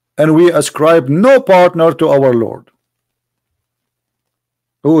 And we ascribe no partner to our Lord.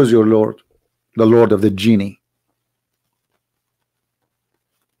 Who is your Lord? The Lord of the genie.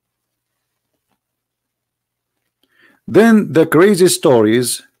 Then the crazy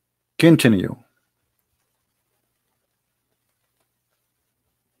stories continue.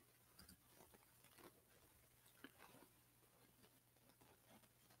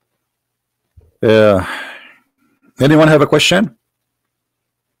 Anyone have a question?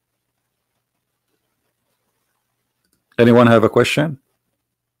 Anyone have a question?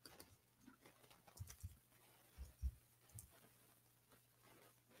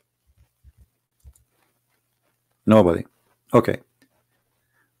 Nobody. Okay.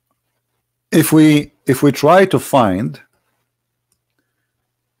 If we try to find,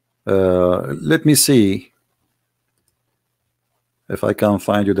 let me see if I can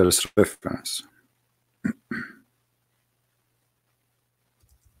find you the reference.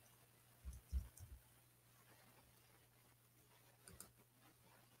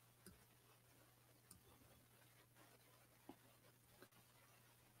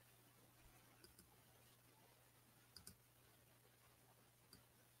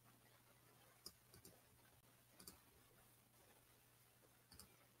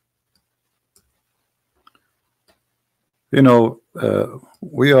 You know,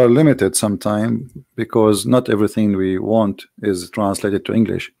 we are limited sometimes because not everything we want is translated to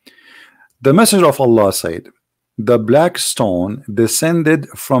English. The Messenger of Allah said, the black stone descended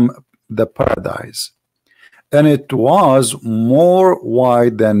from the paradise, and it was more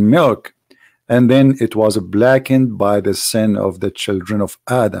white than milk, and then it was blackened by the sin of the children of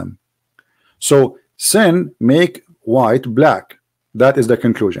Adam. So sin make white black. That is the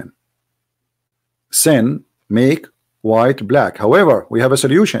conclusion. Sin make white black. However, we have a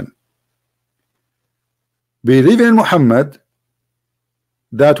solution. Believe in Muhammad,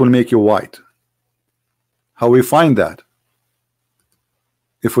 that will make you white. How we find that?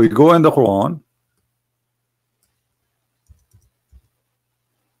 If we go in the Quran,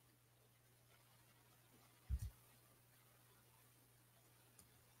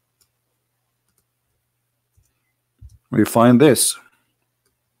 we find this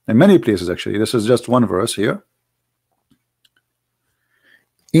in many places. Actually, this is just one verse here.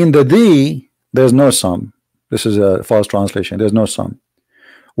 In the D, there's no sum. This is a false translation. There's no sum.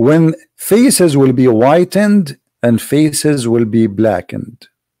 When faces will be whitened and faces will be blackened.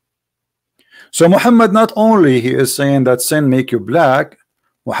 So Muhammad, not only he is saying that sin make you black,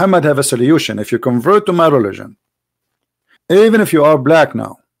 Muhammad have a solution. If you convert to my religion, even if you are black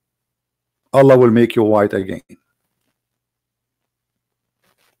now, Allah will make you white again.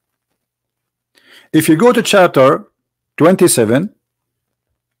 If you go to chapter 27,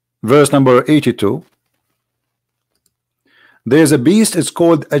 verse number 82, there's a beast, it's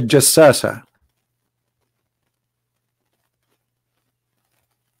called a jassasa.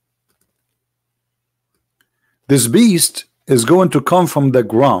 This beast is going to come from the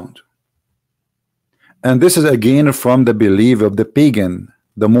ground, and this is again from the belief of the pagan,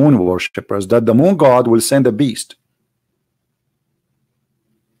 the moon worshippers, that the moon god will send a beast,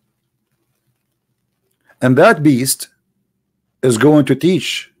 and that beast is going to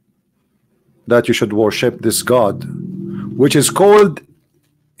teach that you should worship this God, which is called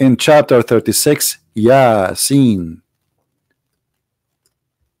in chapter 36 Yasin.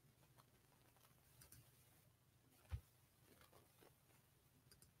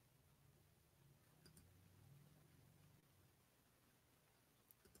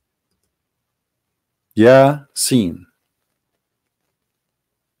 Yasin.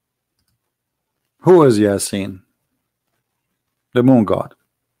 Who is Yasin? The moon god.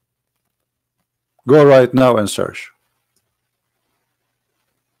 Go right now and search.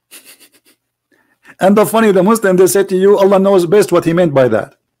 And the funny, the Muslim, they say to you, Allah knows best what he meant by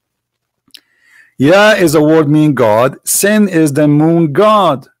that. Ya is a word mean God. Sin is the moon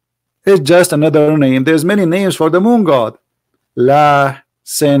god. It's just another name. There's many names for the moon god. La,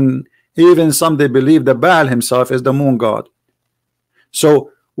 sin. Even some they believe the Baal himself is the moon god.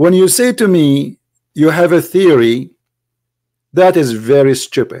 So when you say to me you have a theory, that is very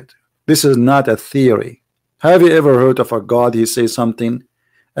stupid. This is not a theory. Have you ever heard of a God? He says something,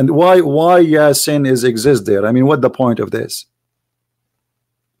 and why Yasin is exist there? I mean, what the point of this?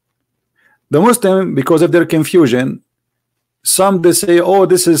 The Muslim, because of their confusion, some they say, oh,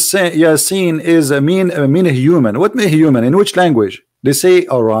 this is Yasin is a mean human. What mean human? In which language? They say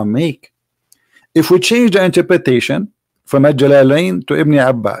Aramaic. If we change the interpretation from al-Jalalain to Ibn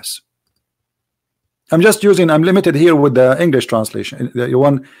Abbas, I'm just using, I'm limited here with the English translation. You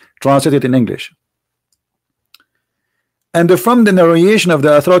want translated in English. And from the narration of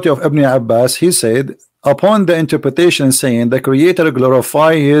the authority of Ibn Abbas, he said, upon the interpretation saying the Creator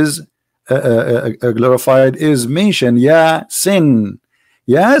glorified is mentioned Yasin.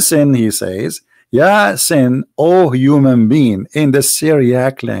 Yasin, he says, Ya sin, O human being, in the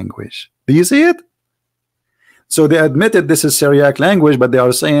Syriac language. Do you see it? So they admitted this is Syriac language, but they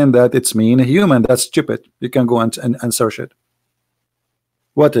are saying that it's mean human. That's stupid. You can go and search it.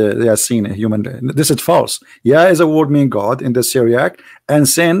 What they are seeing a human. This is false. Ya is a word mean God in the Syriac, and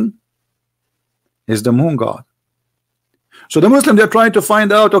sin is the moon god. So the Muslim, they're trying to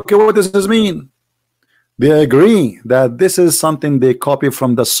find out, okay, what does this mean? They agree that this is something they copy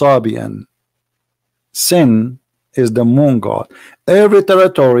from the Sabian. Sin is the moon god. Every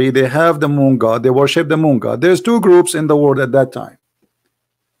territory they have the moon god, they worship the moon god. There's two groups in the world at that time.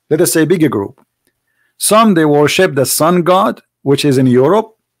 Let us say bigger group. Some they worship the sun god, which is in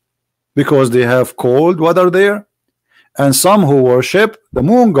Europe, because they have cold weather there, and some who worship the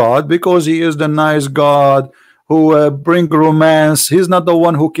moon god because he is the nice god who bring romance. He's not the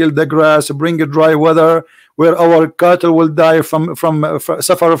one who killed the grass, bring a dry weather where our cattle will die from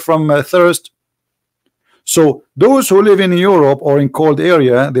suffer from thirst. So those who live in Europe or in cold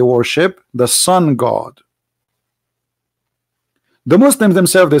area, they worship the sun god. The Muslims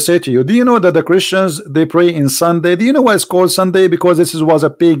themselves, they say to you, do you know that the Christians, they pray in Sunday? Do you know why it's called Sunday? Because this was a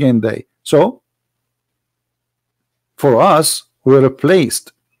pagan day. So for us, we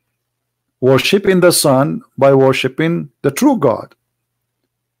replaced worshiping the sun by worshiping the true God.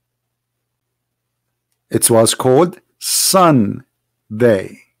 It was called Sunday.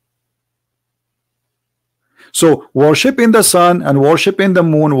 So worshiping the sun and worshiping the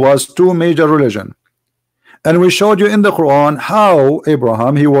moon was two major religions. And we showed you in the Quran how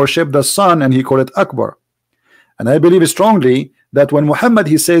Abraham, he worshipped the sun and he called it Akbar. And I believe strongly that when Muhammad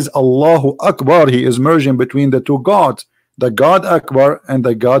he says Allahu Akbar, he is merging between the two gods, the God Akbar and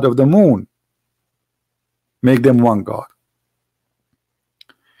the God of the moon. Make them one God.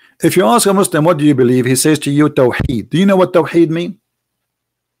 If you ask a Muslim, what do you believe? He says to you, Tawheed. Do you know what Tawheed mean?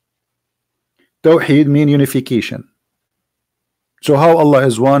 Tawheed mean unification. So how Allah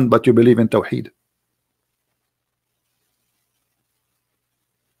is one, but you believe in Tawheed?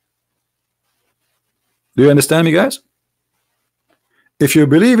 Do you understand me, guys? If you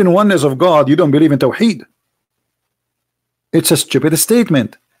believe in oneness of God, you don't believe in Tawheed. It's a stupid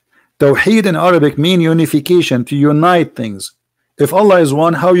statement. Tawheed in Arabic mean unification, to unite things. If Allah is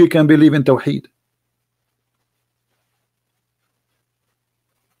one, how you can believe in Tawheed?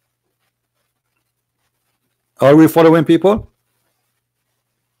 Are we following, people?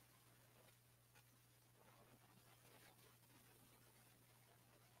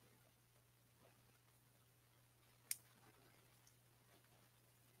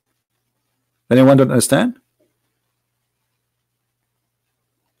 Anyone don't understand?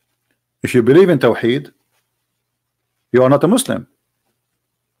 If you believe in Tawheed, you are not a Muslim,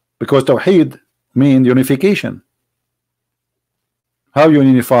 because Tawheed means unification. How you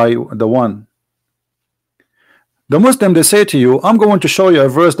unify the one? The Muslim, they say to you, I'm going to show you a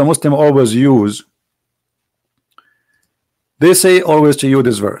verse the Muslim always use. They say always to you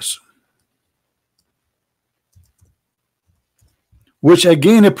this verse, which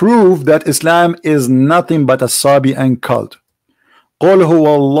again prove that Islam is nothing but a Sabian cult. قُلْ هُوَ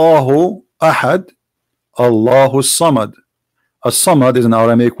اللَّهُ أَحَدٌ اللَّهُ الصَّمَدُ. As-Samad is an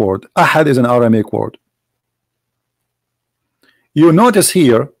Aramaic word. Ahad is an Aramaic word. You notice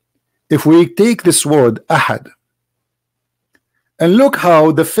here, if we take this word Ahad and look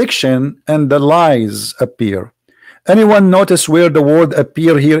how the fiction and the lies appear. Anyone notice where the word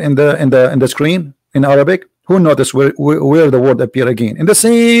appear here in the screen in Arabic? Who notice where the word appear again in the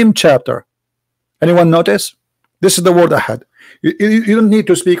same chapter? Anyone notice? This is the word Ahad. You don't need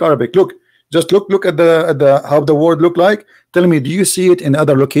to speak Arabic. Look, just look at the how the word look like. Tell me, do you see it in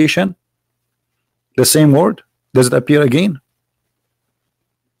other location? The same word? Does it appear again?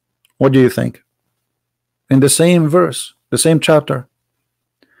 What do you think? In the same verse, the same chapter.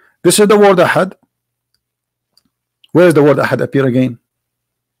 This is the word Ahad. Where is the word Ahad appear again?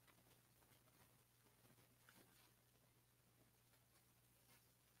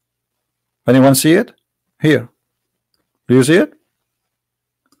 Anyone see it? Here. Do you see it?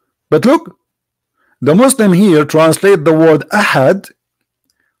 But look, the Muslim here translate the word Ahad.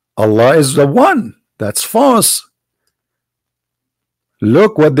 Allah is the one. That's false.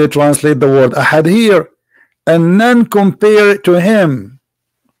 Look what they translate the word Ahad here, and none compare it to him.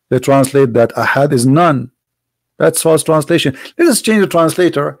 They translate that Ahad is none. That's false translation. Let us change the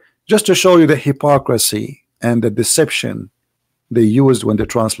translator just to show you the hypocrisy and the deception they used when they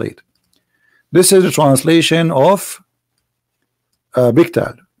translate. This is the translation of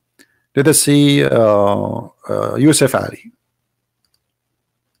Biktal. Let us see Yusuf Ali.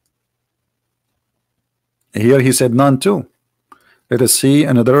 Here he said none too. Let us see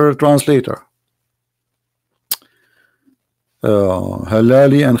another translator.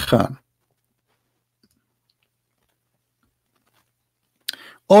 Halali and Khan.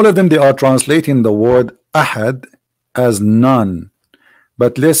 All of them, they are translating the word ahad as none.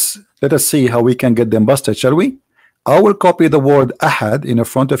 But let us see how we can get them busted, shall we? I will copy the word ahad in the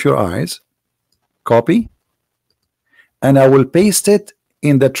front of your eyes. Copy. And I will paste it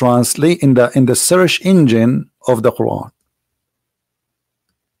in the in the search engine of the Quran.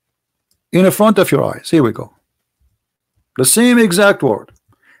 In the front of your eyes. Here we go. The same exact word.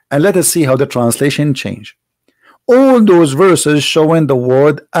 And let us see how the translation change. All those verses showing the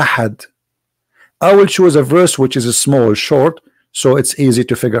word ahad. I will choose a verse which is small, short, so it's easy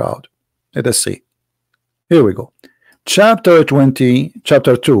to figure out. Let us see. Here we go. Chapter 20,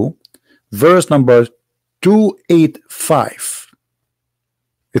 chapter 2, verse number 285.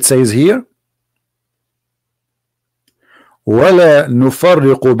 It says here, وَلَا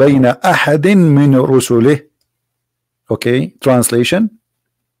نُفَرِّقُ بَيْنَ أَحَدٍ مِّن رُسُلِهِ. Okay, translation.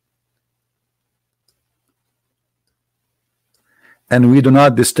 And we do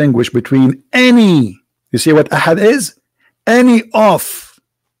not distinguish between any. You see what ahad is? Any of.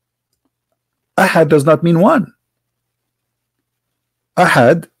 Ahad does not mean one.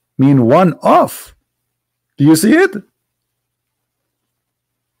 Ahad mean one of. Do you see it?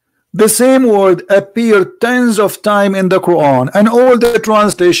 The same word appeared tens of times in the Quran, and all the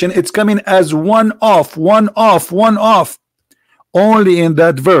translation it's coming as one off, one off, one off. Only in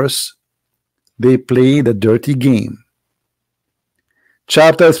that verse they play the dirty game.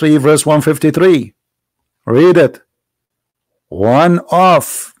 Chapter 3, verse 153. Read it. One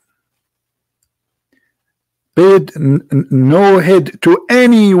off. Paid no heed to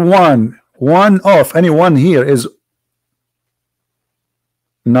anyone. One off. Anyone here is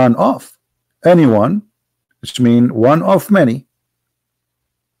none of. Anyone, which means one of many.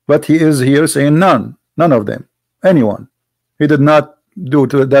 But he is here saying none. None of them. Anyone. He did not do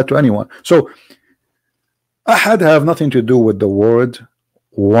that to anyone. So ahad have nothing to do with the word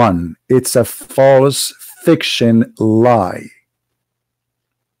one. It's a false fiction lie.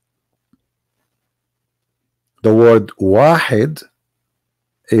 The word wahid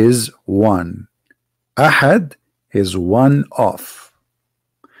is one. Ahad is one of.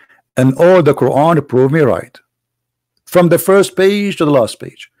 And all the Quran prove me right. From the first page to the last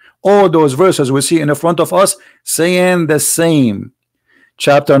page. All those verses we see in the front of us saying the same.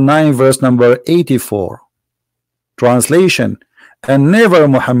 Chapter 9, verse number 84. Translation. And never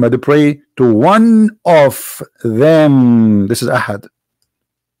Muhammad pray to one of them. This is ahad.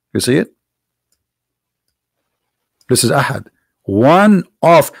 You see it? This is ahad. One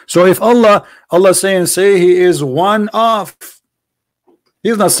of. So if Allah saying say he is one of,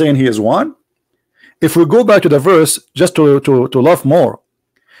 he's not saying he is one. If we go back to the verse just to love more,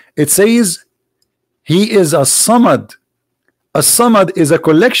 it says he is a samad. A samad is a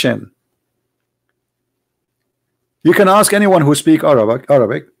collection. You can ask anyone who speak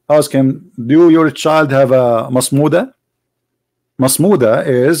Arabic, ask him, do your child have a masmuda? Masmuda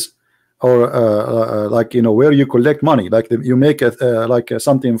is, or like, you know, where you collect money, like you make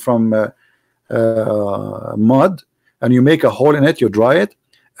something from mud, and you make a hole in it, you dry it,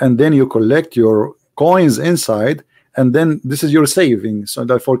 and then you collect your coins inside, and then this is your savings. So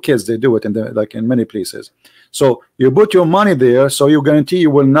that for kids they do it in like in many places. So you put your money there, so you guarantee you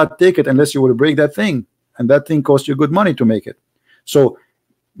will not take it unless you will break that thing. And that thing costs you good money to make it. So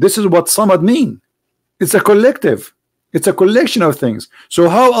this is what samad mean. It's a collective. It's a collection of things. So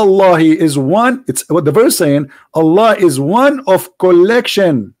how Allah he is one? It's what the verse saying. Allah is one of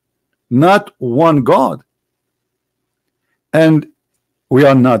collection, not one God. And we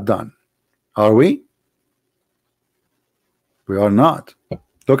are not done. Are we? We are not.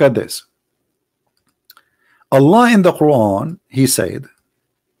 Look at this. Allah in the Quran, he said,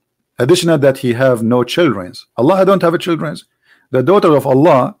 additional that he have no children. Allah don't have a children. The daughter of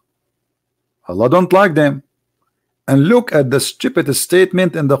Allah, Allah don't like them. And look at the stupid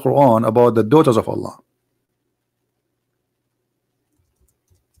statement in the Quran about the daughters of Allah.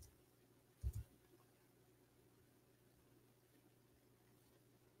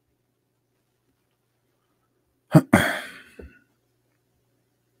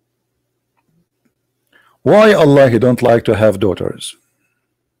 Why Allah he don't like to have daughters?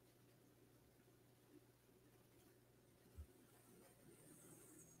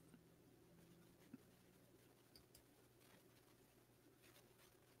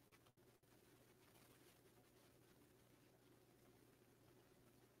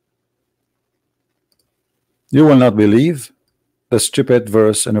 You will not believe the stupid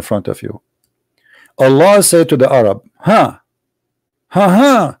verse in front of you. Allah said to the Arab, ha, ha,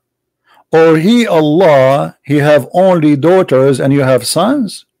 ha, Or he, Allah, he have only daughters and you have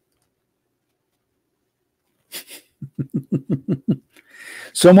sons?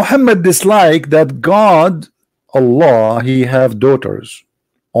 So Muhammad dislike that God, Allah, he have daughters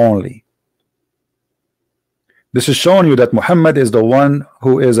only. This is showing you that Muhammad is the one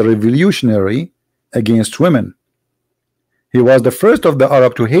who is a revolutionary against women. He was the first of the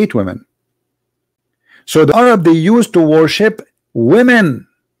Arab to hate women. So the Arab, they used to worship women.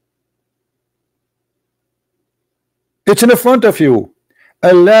 It's in the front of you.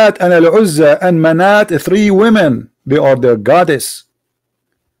 Al-Lat and Al-Uzza and Manat, 3 women. They are their goddess.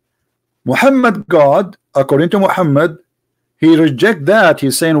 Muhammad God, according to Muhammad, he reject that.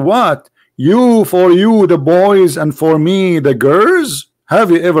 He's saying what? You for you the boys and for me the girls?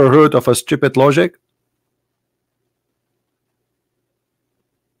 Have you ever heard of a stupid logic?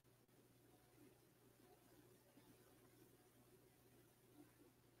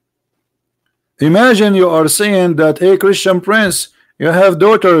 Imagine you are saying that, hey Christian Prince, you have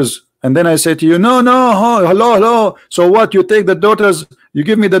daughters, and then I say to you, no, hello. So what? You take the daughters, you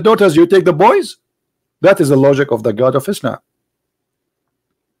give me the daughters, you take the boys? That is the logic of the God of Islam.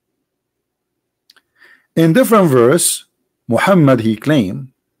 In different verse, Muhammad, he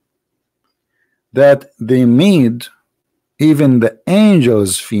claimed that they made even the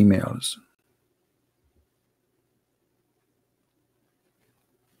angels females.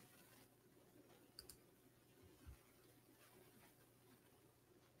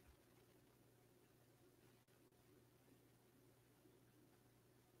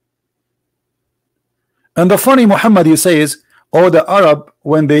 And the funny Muhammad, he says, oh, the Arab,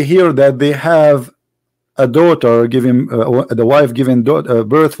 when they hear that they have a daughter giving the wife giving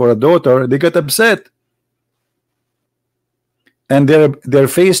birth for a daughter, they get upset and their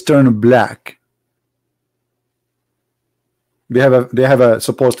face turn black. They have a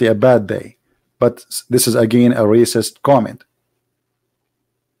supposedly a bad day, but this is again a racist comment.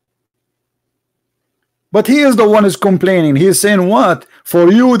 But he is the one who's complaining. He is saying what?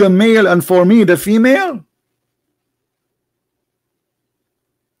 For you the male and for me the female?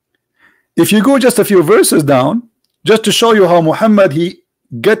 If you go just a few verses down, just to show you how Muhammad he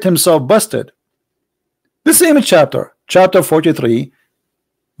get himself busted. The same chapter 43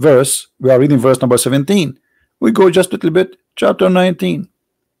 verse, we are reading verse number 17. We go just a little bit, chapter 19.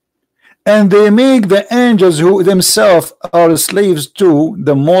 And they make the angels who themselves are slaves to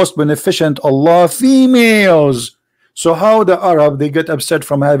the most beneficent Allah females. So how the Arab they get upset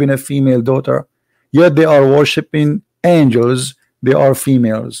from having a female daughter, yet they are worshiping angels, they are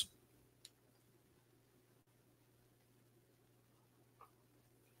females.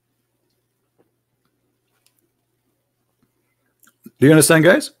 Do you understand,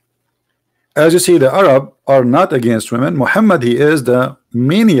 guys? As you see, the Arab are not against women. Muhammad, he is the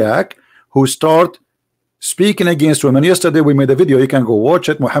maniac who start speaking against women. Yesterday we made a video, you can go watch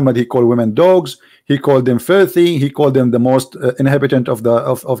it. Muhammad, he called women dogs, he called them filthy, he called them the most inhabitant of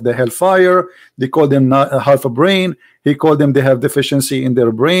the hellfire, they called them not half a brain, he called them they have deficiency in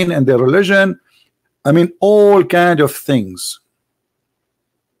their brain and their religion. I mean, all kind of things.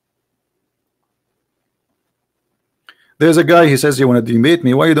 There's a guy, he says, you want to debate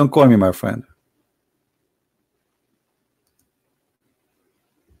me, why you don't call me my friend?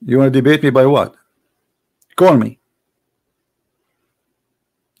 You want to debate me by what? Call me.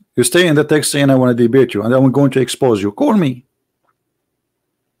 You stay in the text saying I want to debate you and I'm going to expose you. Call me.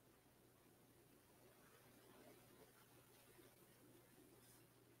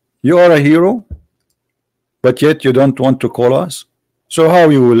 You are a hero, but yet you don't want to call us. So how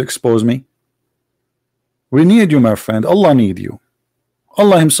you will expose me? We need you, my friend. Allah need you.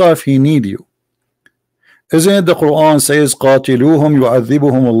 Allah himself, he need you. Isn't it the Quran says قاتلوهم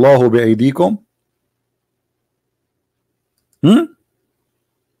يعذبهم الله بأيديكم?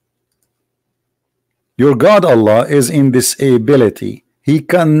 Your God Allah is in disability. He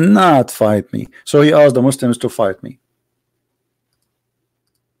cannot fight me. So he asked the Muslims to fight me.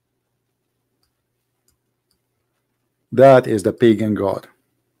 That is the pagan God.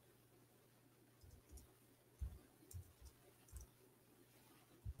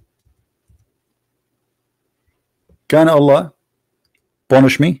 Can Allah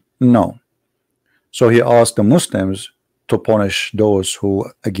punish me? No. So he asked the Muslims to punish those who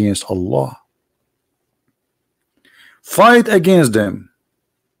against Allah. Fight against them,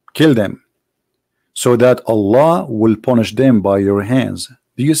 kill them, so that Allah will punish them by your hands.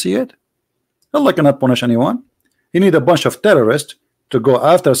 Do you see it? Allah cannot punish anyone. You need a bunch of terrorists to go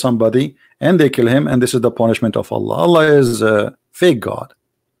after somebody and they kill him, and this is the punishment of Allah. Allah is a fake God,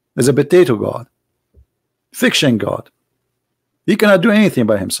 is a potato God, fiction God. He cannot do anything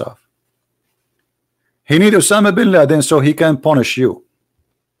by himself. He need Osama bin Laden so he can punish you,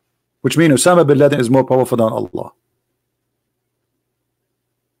 which means Osama bin Laden is more powerful than Allah.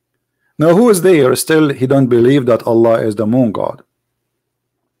 Now who is there still he don't believe that Allah is the moon god?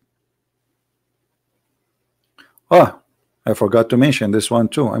 Ah, I forgot to mention this one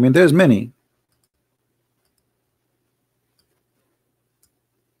too. I mean, there's many.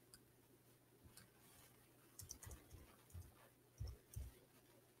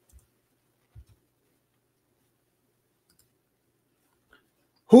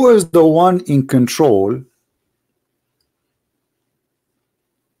 Who is the one in control?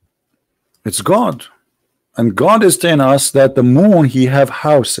 It's God. And God is telling us that the moon he have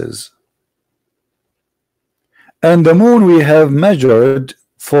houses. And the moon we have measured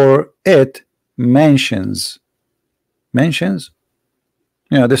for it mansions. Mansions?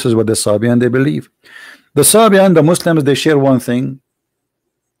 Yeah, this is what the Sabian they believe. The Sabian, the Muslims, they share one thing,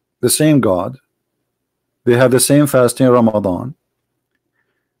 the same God. They have the same fasting Ramadan.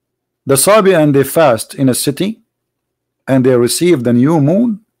 The Sabian they fast in a city and they receive the new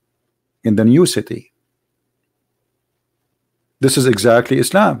moon in the new city. This is exactly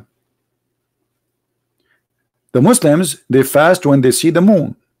Islam. The Muslims they fast when they see the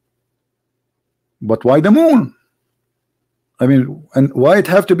moon. But why the moon? I mean, and why it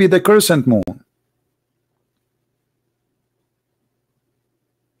have to be the crescent moon?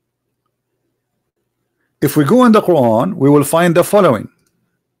 If we go in the Quran, we will find the following.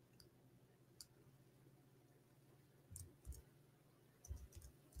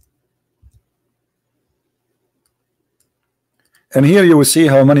 And here you will see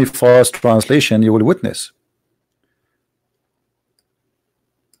how many false translation you will witness.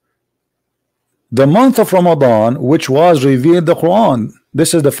 The month of Ramadan, which was revealed the Quran,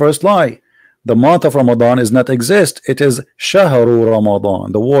 this is the first lie. The month of Ramadan is not exist. It is Shahru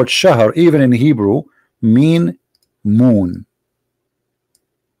Ramadan. The word Shahr, even in Hebrew, mean moon.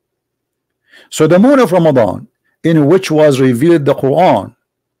 So the moon of Ramadan, in which was revealed the Quran,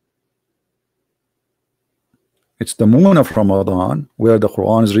 it's the moon of Ramadan where the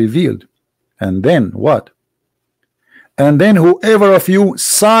Quran is revealed. And then what? And then whoever of you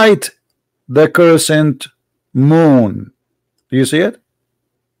sight the crescent moon. Do you see it?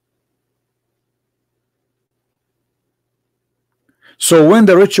 So when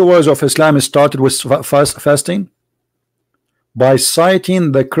the rituals of Islam started with fasting, by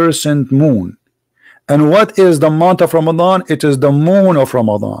sighting the crescent moon. And what is the month of Ramadan? It is the moon of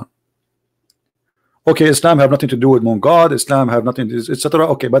Ramadan. Okay, Islam have nothing to do with moon god. Islam have nothing to do, etc.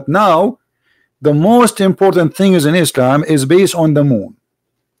 Okay, but now the most important thing is in Islam is based on the moon.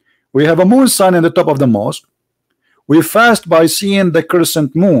 We have a moon sign in the top of the mosque. We fast by seeing the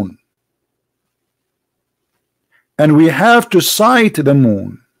crescent moon. And we have to sight the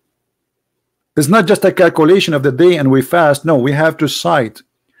moon. It's not just a calculation of the day and we fast. No, we have to sight.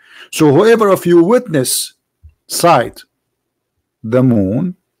 So whoever of you witness sight the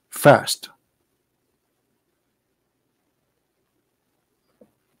moon, fast.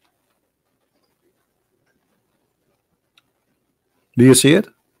 Do you see it?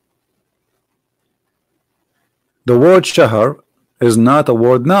 The word shahr is not a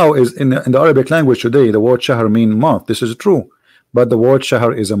word now, is in the Arabic language today. The word shahr mean month. This is true, but the word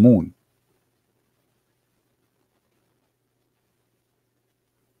shahr is a moon.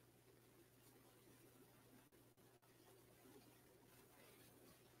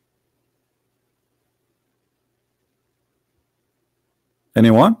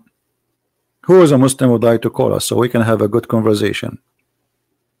 Anyone who is a Muslim would like to call us so we can have a good conversation?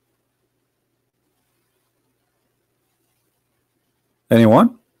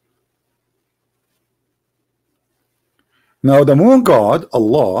 Anyone? Now the moon god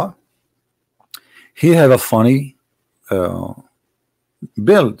Allah, he have a funny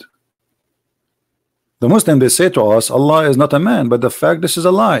build. The Muslim they say to us Allah is not a man, but the fact this is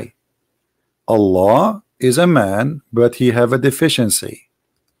a lie. Allah is a man, but he have a deficiency.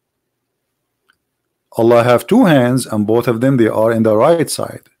 Allah have two hands and both of them they are in the right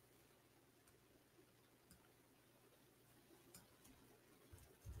side.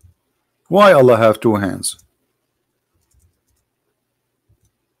 Why Allah have two hands?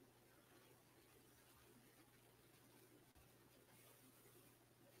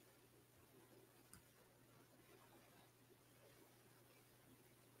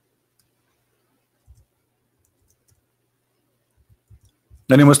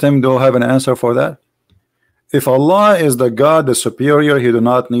 Any Muslim do have an answer for that? If Allah is the God, the superior, he do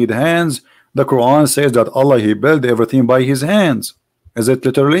not need hands. The Quran says that Allah he built everything by his hands. Is it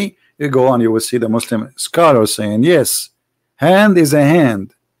literally? You go on, you will see the Muslim scholars saying yes, hand is a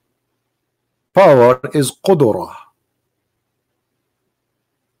hand. power is qudra.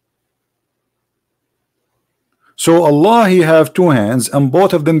 So Allah, He have two hands, and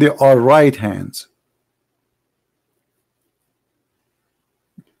both of them they are right hands.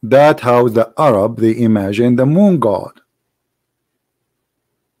 That how the Arab they imagine the moon god.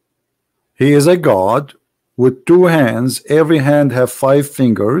 He is a god with two hands. Every hand have 5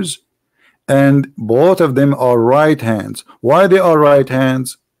 fingers, and both of them are right hands. Why they are right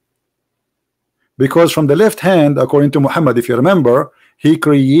hands? Because from the left hand, according to Muhammad, if you remember, he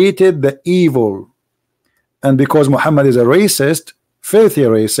created the evil. And because Muhammad is a racist, filthy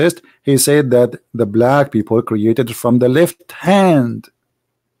racist, he said that the black people created from the left hand.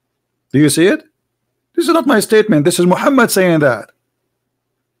 Do you see it? This is not my statement. This is Muhammad saying that.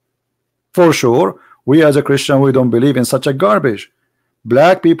 For sure, we as a Christian, we don't believe in such a garbage.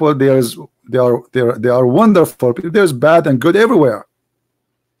 Black people, they are wonderful. There's bad and good everywhere.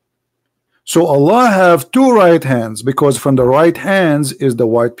 So Allah have two right hands, because from the right hands is the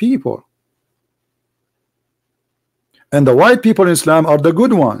white people. And the white people in Islam are the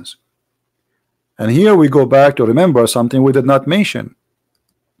good ones. And here we go back to remember something we did not mention.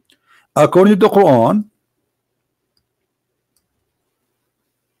 According to the Qur'an,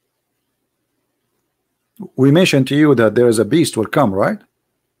 we mentioned to you that there is a beast will come, right?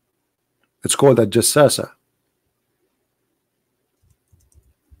 It's called a jassasa.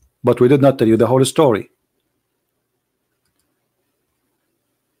 But we did not tell you the whole story.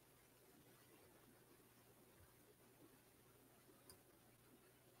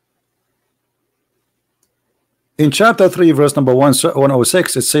 In chapter 3 verse number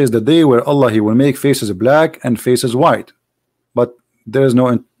 106, it says the day where Allah He will make faces black and faces white, but there is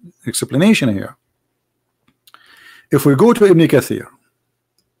no explanation here. If we go to Ibn Kathir,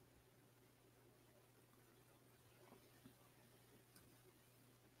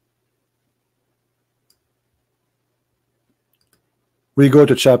 we go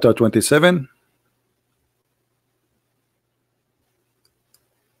to chapter 27,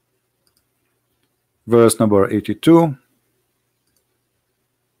 verse number 82,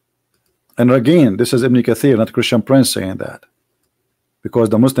 and again this is Ibn Kathir, not Christian Prince saying that, because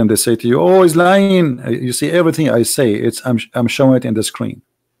the Muslim they say to you, oh, he's lying. You see everything I say, I'm showing it in the screen.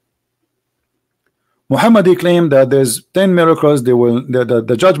 Muhammad he claimed that there's 10 miracles, they will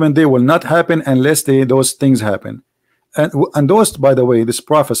the judgment day will not happen unless those things happen, and those, by the way, this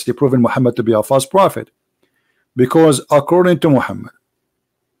prophecy proven Muhammad to be a false prophet, because according to Muhammad,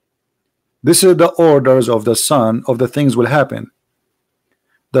 this is the orders of the sun of the things will happen.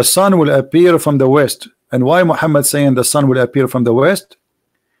 The sun will appear from the west. And why Muhammad saying the sun will appear from the west?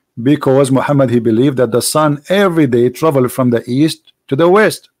 Because Muhammad he believed that the sun every day traveled from the east to the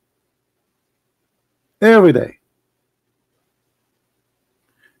west. Every day.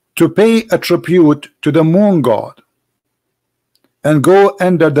 To pay a tribute to the moon god and go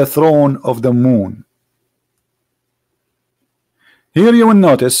under the throne of the moon. Here you will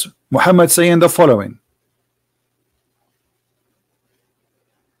notice Muhammad saying the following: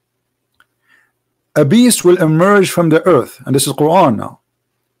 a beast will emerge from the earth, and this is Qur'an now.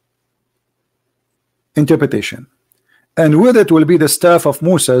 Interpretation. And with it will be the staff of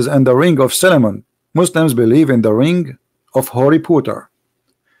Moses and the ring of Solomon. Muslims believe in the ring of Harry Potter,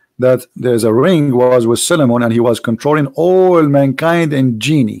 that there's a ring was with Solomon and he was controlling all mankind and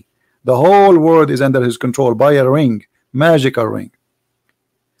genie. The whole world is under his control by a ring, magical ring.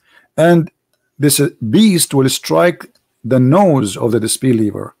 And this beast will strike the nose of the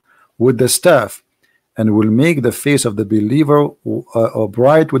disbeliever with the staff and will make the face of the believer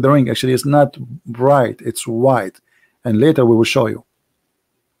bright with the ring. Actually, it's not bright, it's white, and later we will show you.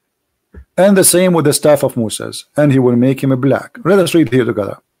 And the same with the staff of Moses, and he will make him black. Let us read here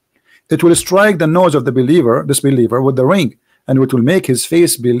together. It will strike the nose of the disbeliever with the ring, and it will make his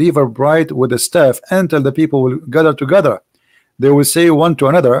face believer bright with the staff, until the people will gather together. They will say one to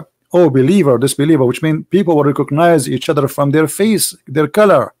another, oh believer, disbeliever, which means people will recognize each other from their face, their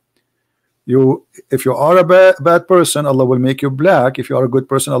color. If you are a bad person, Allah will make you black. If you are a good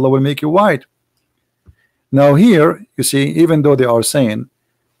person, Allah will make you white. Now here you see, even though they are saying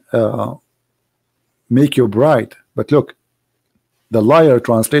make you bright, but look, the liar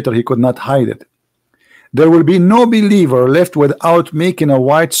translator, he could not hide it. There will be no believer left without making a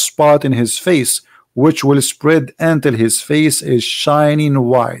white spot in his face, which will spread until his face is shining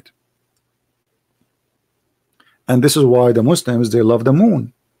white. And this is why the Muslims, they love the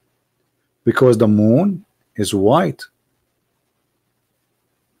moon, because the moon is white.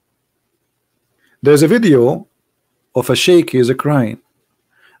 There's a video of a sheikh, he is crying,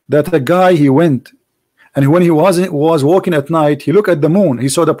 that a guy, he went, and when he was walking at night, he looked at the moon, he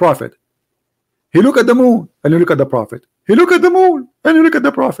saw the prophet, He look at the moon and you look at the prophet. He look at the moon and you look at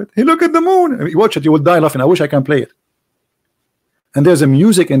the prophet. He look at the moon. I mean, watch it, you will die laughing. I wish I can play it. And there's a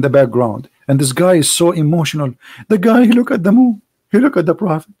music in the background, and this guy is so emotional. The guy, he look at the moon, he look at the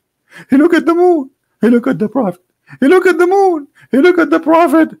prophet, he look at the moon, he look at the prophet, he look at the moon, he look at the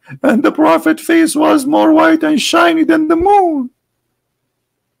prophet, and the prophet face was more white and shiny than the moon.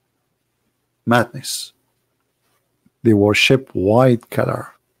 Madness. They worship white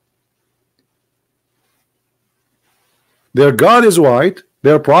color. Their God is white,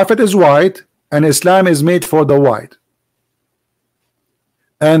 their prophet is white, and Islam is made for the white.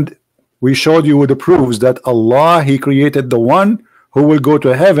 And we showed you the proofs that Allah, He created the one who will go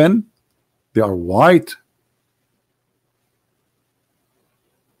to heaven. They are white.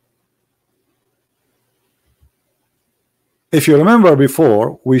 If you remember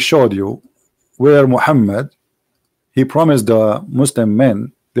before, we showed you where Muhammad, he promised the Muslim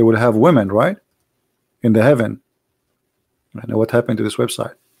men they will have women, right? In the heaven. I know what happened to this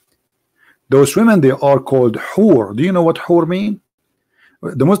website. Those women, they are called hur. Do you know what hur mean?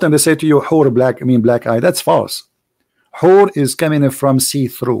 The Muslim, they say to you, hur black, I mean black eye. That's false. Hur is coming from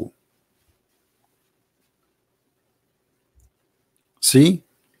see-through. See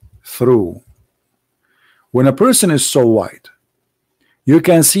through. When a person is so white, you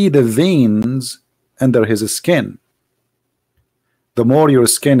can see the veins under his skin. The more your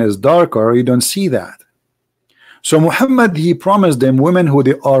skin is darker, you don't see that. So Muhammad, he promised them women who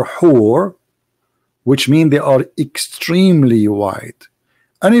they are hur, which mean they are extremely white.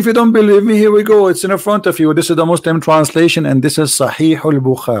 And if you don't believe me, here we go. It's in front of you. This is the Muslim translation, and this is Sahih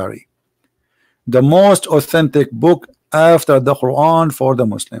al-Bukhari, the most authentic book after the Quran for the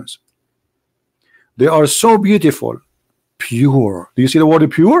Muslims. They are so beautiful, pure. Do you see the word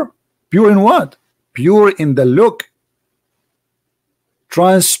pure? Pure in what? Pure in the look.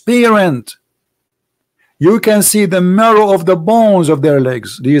 Transparent. You can see the marrow of the bones of their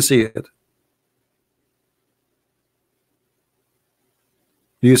legs. Do you see it?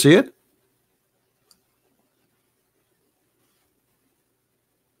 Do you see it?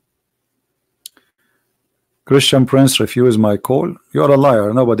 Christian Prince refused my call. You're a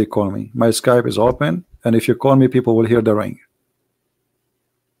liar. Nobody call me. My Skype is open, and if you call me, people will hear the ring.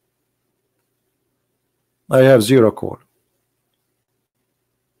 I have 0 call.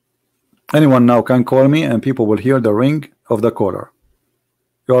 Anyone now can call me, and people will hear the ring of the caller.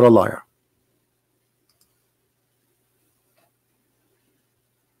 You're a liar.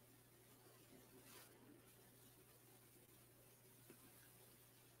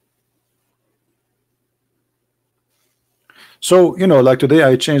 So, you know, like today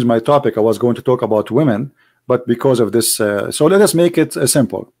I changed my topic. I was going to talk about women, but because of this, so let us make it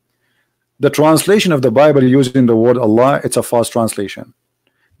simple. The translation of the Bible using the word Allah, it's a false translation.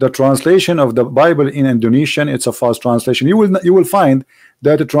 The translation of the Bible in Indonesian, it's a false translation. You will find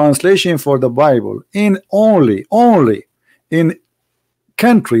that the translation for the Bible in only in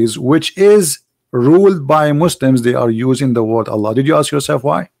countries which is ruled by Muslims, they are using the word Allah. Did you ask yourself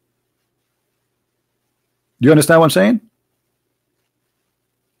why? Do you understand what I'm saying?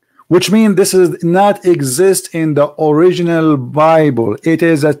 Which means this is not exist in the original Bible. It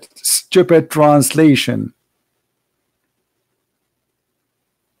is a stupid translation.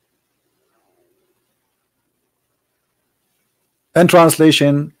 And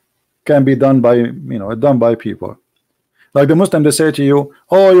translation can be done by, you know, done by people. Like the Muslim, they say to you,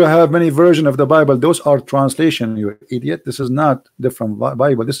 oh, you have many versions of the Bible. Those are translation, you idiot. This is not different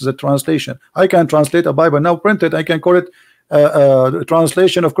Bible. This is a translation. I can translate a Bible now, print it. I can call it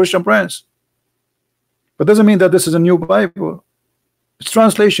translation of Christian Prince, but doesn't mean that this is a new Bible. It's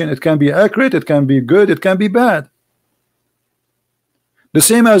translation. It can be accurate, it can be good, it can be bad. The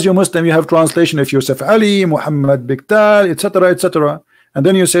same as you Muslim, you have translation of Yusuf Ali, Muhammad Biktal, etc., etc., and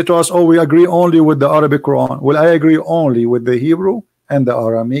then you say to us, oh, we agree only with the Arabic Quran. Well, I agree only with the Hebrew and the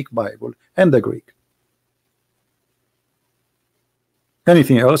Aramaic Bible and the Greek.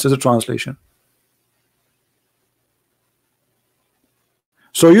 Anything else is a translation.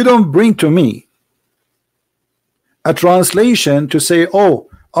 So you don't bring to me a translation to say, oh,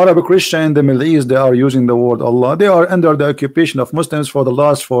 Arabic Christian in the Middle East, they are using the word Allah. They are under the occupation of Muslims for the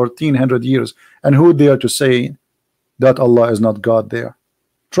last 1400 years. And who dare to say that Allah is not God there?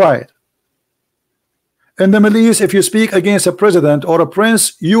 Try it. In the Middle East, if you speak against a president or a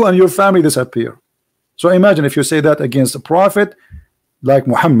prince, you and your family disappear. So imagine if you say that against a prophet like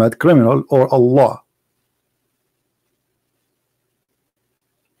Muhammad, criminal, or Allah.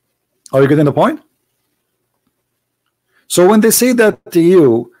 Are you getting the point? So when they say that to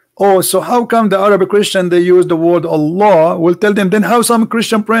you, Oh, so how come the Arabic Christian they use the word Allah? We'll tell them, then how some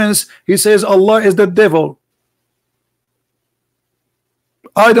Christian prince he says Allah is the devil.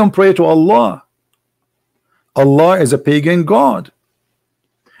 I don't pray to Allah. Allah is a pagan god.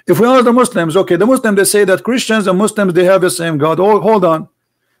 If we are the Muslims, okay, the Muslims they say that Christians and Muslims they have the same God. Oh, hold on.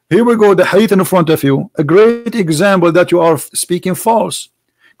 Here we go, the hadith in front of you, a great example that you are speaking false.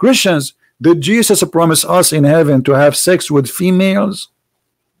 Christians, did Jesus promise us in heaven to have sex with females?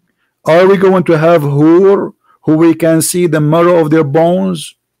 Are we going to have who we can see the marrow of their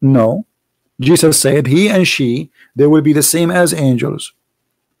bones? No. Jesus said he and she, they will be the same as angels,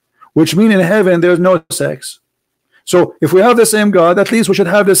 which means in heaven there's no sex. So if we have the same God, at least we should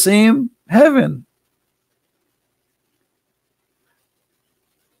have the same heaven.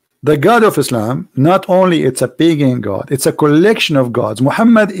 The God of Islam, not only it's a pagan God, it's a collection of gods.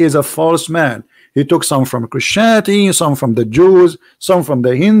 Muhammad is a false man. He took some from Christianity, some from the Jews, some from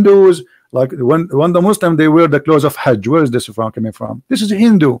the Hindus. Like when the Muslim they wear the clothes of Hajj. Where is this from coming from? This is a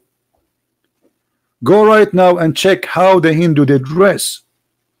Hindu. Go right now and check how the Hindu they dress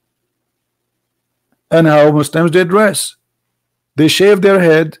and how Muslims they dress. They shave their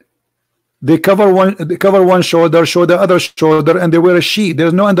head. They cover one shoulder, show the other shoulder, and they wear a sheet.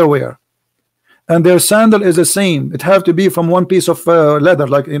 There's no underwear, and their sandal is the same. It have to be from one piece of leather,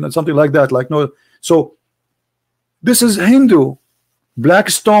 like something like that. Like no, so this is Hindu,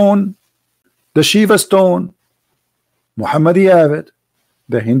 black stone, the Shiva stone. Muhammad he have it,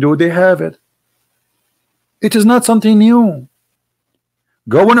 the Hindu they have it. It is not something new.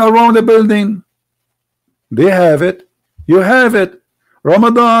 Going around the building, they have it. You have it.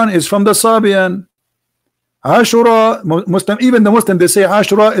 Ramadan is from the Sabian. Ashura, Muslim, even the Muslim they say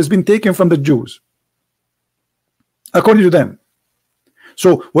Ashura has been taken from the Jews, according to them.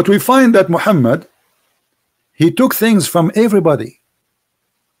 So what we find that Muhammad he took things from everybody.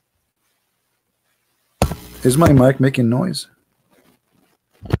 Is my mic making noise?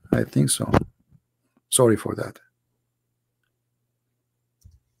 I think so. Sorry for that.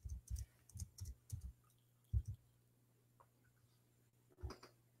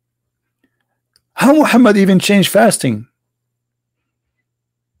 How Muhammad even changed fasting?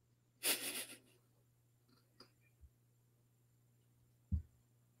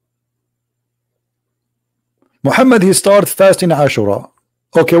 Muhammad he started fasting Ashura.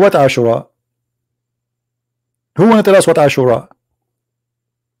 Okay, what Ashura? Who want to tell us what Ashura?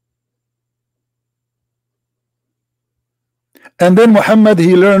 And then Muhammad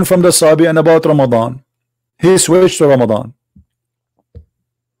he learned from the Sabian about Ramadan. He switched to Ramadan.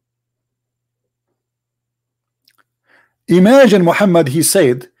 Imagine Muhammad he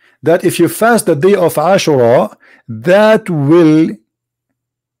said that if you fast the day of Ashura, that will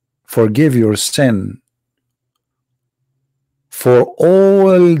forgive your sin for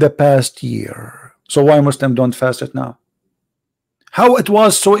all the past year. So why Muslims don't fast it now? How it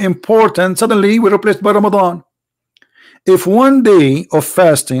was so important, suddenly we replaced by Ramadan. If one day of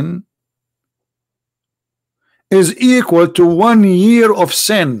fasting is equal to 1 year of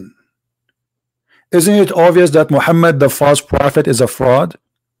sin, isn't it obvious that Muhammad the false prophet is a fraud,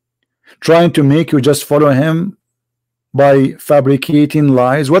 trying to make you just follow him by fabricating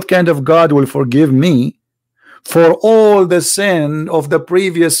lies? What kind of God will forgive me for all the sin of the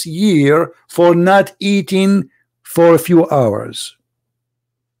previous year for not eating for a few hours?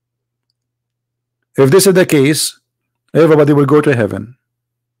 If this is the case, everybody will go to heaven.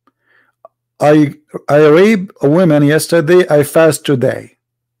 I raped a woman yesterday, I fast today.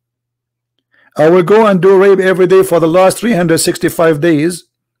 I will go and do rape every day for the last 365 days,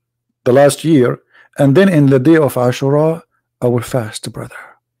 the last year, and then in the day of Ashura, I will fast, brother.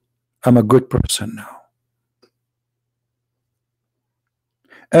 I'm a good person now.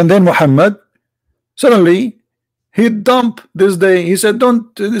 And then Muhammad, suddenly, he dumped this day. He said,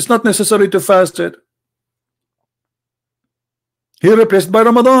 it's not necessary to fast it. He replaced by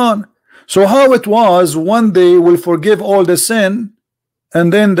Ramadan. So how it was, one day will forgive all the sin,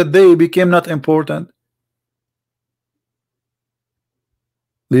 and then the day became not important.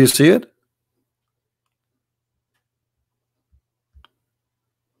 Do you see it?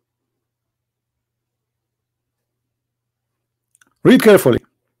 Read carefully.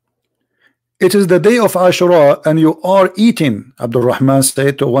 It is the day of Ashura and you are eating, al-Rahman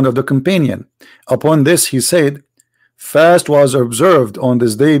said to one of the companion. Upon this he said, fast was observed on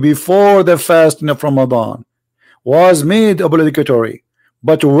this day before the fasting of Ramadan was made obligatory.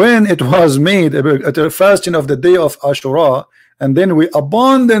 But when it was made at the fasting of the day of Ashura, and then we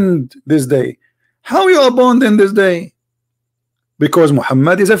abandoned this day. How you abandon this day? Because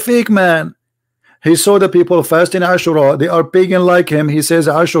Muhammad is a fake man. He saw the people fasting Ashura. They are pagan like him. He says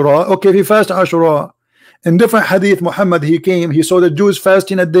Ashura. Okay, if he fast Ashura. In different hadith, Muhammad, he came. He saw the Jews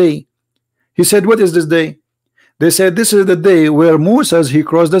fasting a day. He said, what is this day? They said, this is the day where Moses, he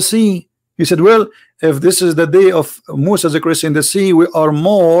crossed the sea. He said, well, if this is the day of Moses crossing the sea, we are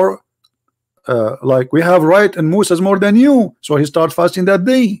more like we have right and Moses more than you. So he started fasting that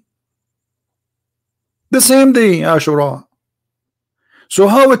day. The same day, Ashura. So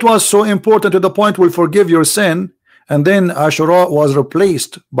how it was so important to the point will forgive your sin, and then Ashura was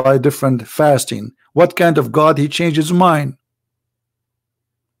replaced by different fasting. What kind of God he changed his mind?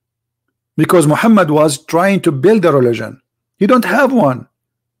 Because Muhammad was trying to build a religion. He don't have one.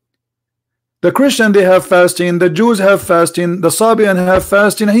 The Christian, they have fasting, the Jews have fasting, the Sabian have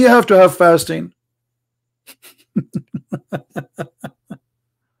fasting, he have to have fasting.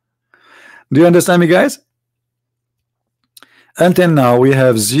 Do you understand me, guys? Until now we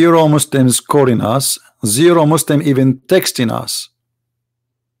have 0 Muslims calling us, 0 Muslim even texting us.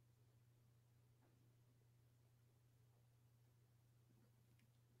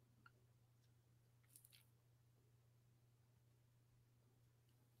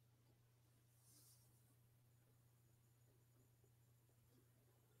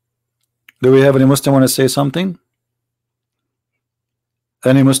 Do we have any Muslim want to say something?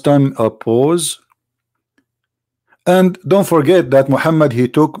 Any Muslim oppose? And don't forget that Muhammad, he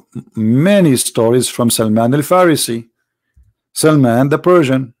took many stories from Salman al-Farisi, Salman the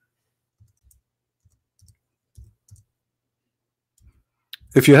Persian.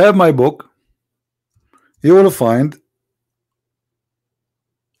 If you have my book, you will find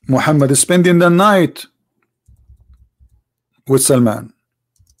Muhammad is spending the night with Salman.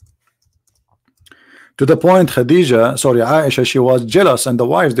 To the point Aisha, she was jealous, and the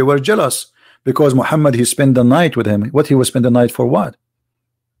wives, they were jealous because Muhammad, he spent the night with him. What he was spend the night for? What?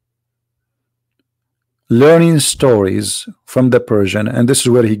 Learning stories from the Persian, and this is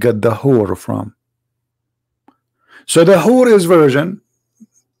where he got the hur from. So the hur is version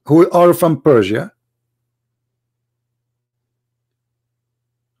who are from Persia.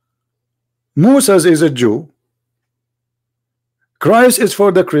 Moses is a Jew. Christ is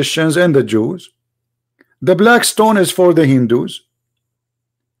for the Christians and the Jews. The black stone is for the Hindus.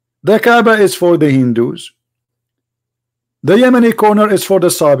 The Kaaba is for the Hindus. The Yemeni corner is for the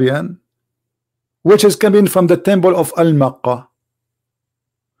Sabian, which is coming from the temple of Al-Makkah.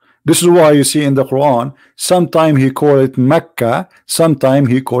 This is why you see in the Quran, sometime he call it Mecca, sometime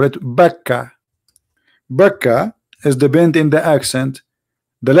he call it Bakka. Bakka is depend in the accent.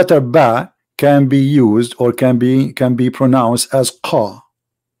 The letter Ba can be used or can be pronounced as Qa.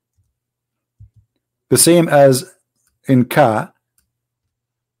 The same as in Ka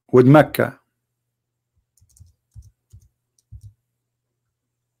with Mecca.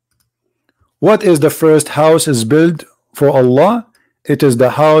 What is the first house is built for Allah? It is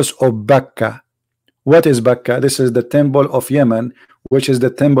the house of Bakka. What is Bakka? This is the temple of Yemen, which is the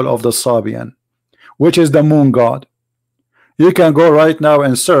temple of the Sabian, which is the moon god. You can go right now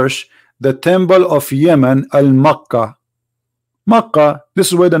and search the temple of Yemen, al-Makkah. Makkah, this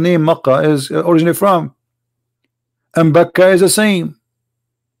is where the name Makkah is originally from, and Bakka is the same.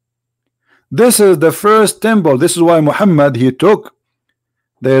 This is the first temple. This is why Muhammad, he took,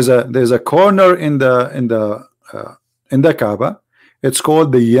 there's a corner in the Kaaba. It's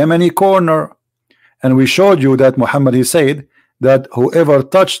called the Yemeni corner, and we showed you that Muhammad, he said that whoever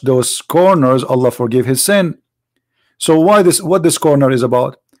touched those corners, Allah forgive his sin. So why this? What this corner is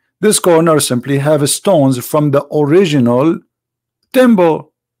about? This corner simply have stones from the original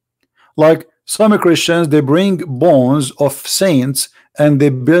temple. Like some Christians, they bring bones of saints and they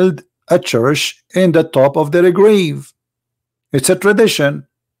build a church in the top of their grave. It's a tradition.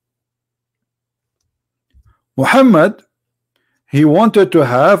 Muhammad, he wanted to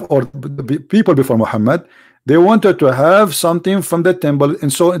have, or the people before Muhammad, they wanted to have something from the temple,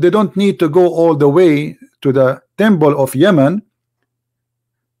 and so they don't need to go all the way to the temple of Yemen.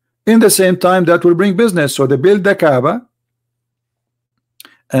 In the same time, that will bring business. So they built the Kaaba,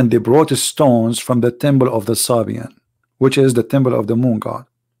 and they brought stones from the temple of the Sabian, which is the temple of the moon god.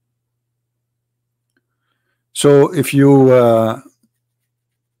 So if you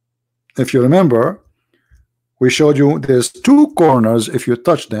remember, we showed you there's two corners. If you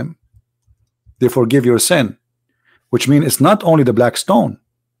touch them, they forgive your sin, which means it's not only the black stone.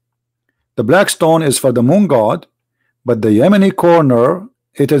 The black stone is for the moon god, but the Yemeni corner,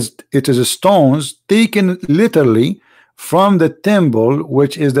 it is stones taken literally from the temple,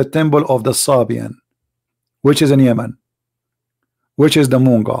 which is the temple of the Sabian, which is in Yemen, which is the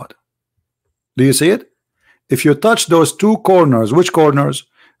moon god. Do you see it? If you touch those two corners, which corners?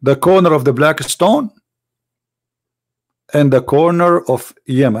 the corner of the black stone and the corner of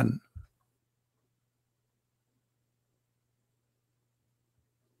Yemen.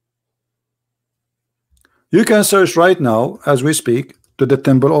 You can search right now as we speak to the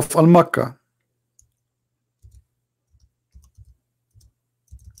temple of Al-Makkah.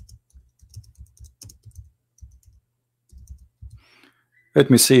 Let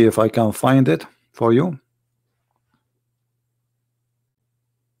me see if I can find it for you.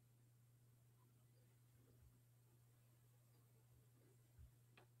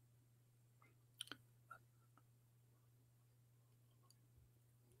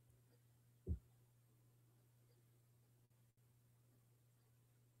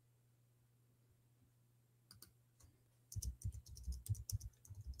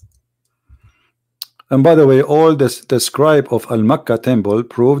 And by the way, all this, the scribe of Al-Makkah temple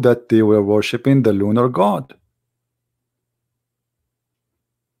proved that they were worshipping the lunar god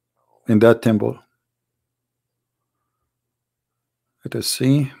in that temple. Let us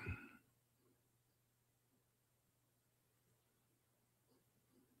see.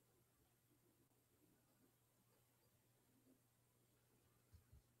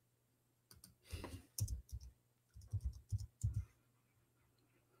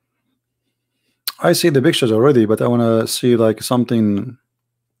 I see the pictures already, but I want to see like something.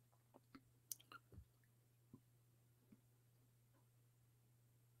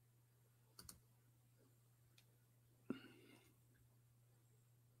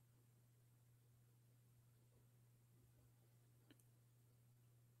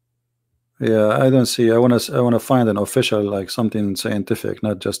 Yeah, I don't see. I want to find an official, like something scientific,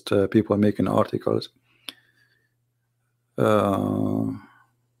 not just people making articles.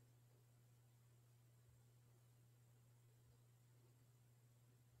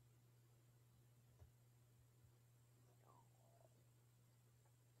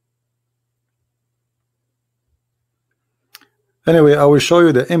 Anyway, I will show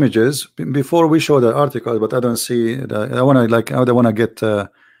you the images before we show the articles, but I don't see that. I want to get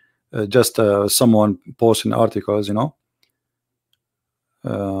just someone posting articles, you know.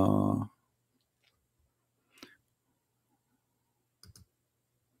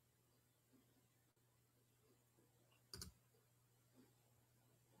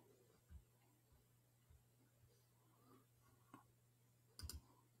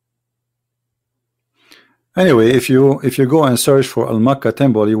 Anyway, if you go and search for Al-Makkah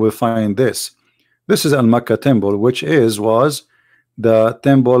temple, you will find this. This is Al-Makkah temple, which was the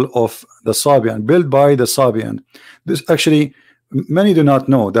temple of the Sabian, built by the Sabian. This actually, many do not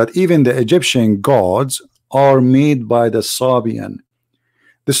know that even the Egyptian gods are made by the Sabian.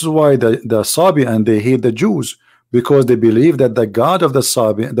 This is why the Sabian, they hate the Jews, because they believe that the God of the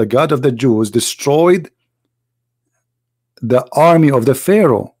Sabian, the God of the Jews, destroyed the army of the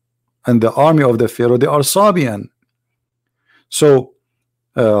Pharaoh. And the army of the Pharaoh, they are Sabian. So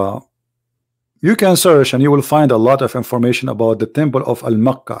you can search and you will find a lot of information about the temple of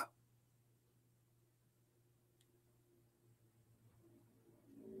Al-Makkah.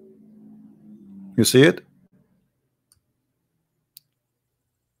 You see it?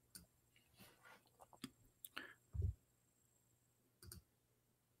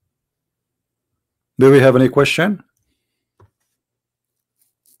 Do we have any question?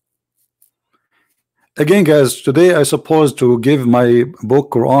 Again, guys, today I supposed to give my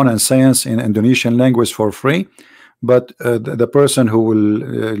book Quran and Science in Indonesian language for free, but the person who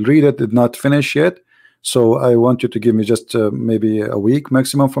will read it did not finish yet. So I want you to give me just maybe a week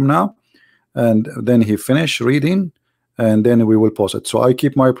maximum from now, and then he finished reading, and then we will post it. So I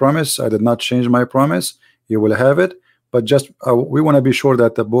keep my promise. I did not change my promise. You will have it, but just we want to be sure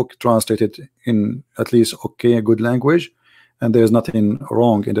that the book translated in at least okay, a good language, and there's nothing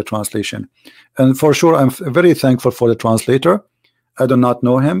wrong in the translation. And for sure, I'm very thankful for the translator. I do not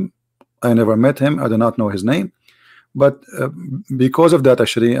know him. I never met him. I do not know his name. But because of that,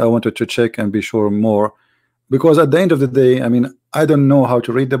 actually, I wanted to check and be sure more. Because at the end of the day, I mean, I don't know how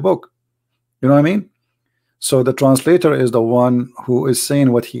to read the book. You know what I mean? So the translator is the one who is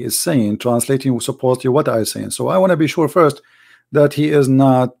saying what he is saying, translating supposedly what I am saying. So I want to be sure first that he is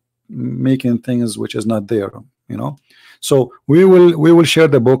not making things which is not there, you know. So we will share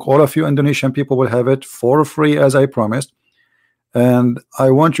the book. All of you Indonesian people will have it for free, as I promised. And I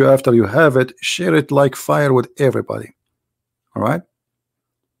want you, after you have it, share it like fire with everybody. All right.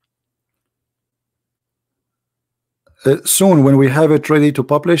 Soon, when we have it ready to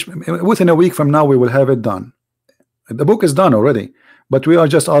publish, within a week from now, we will have it done. The book is done already, but we are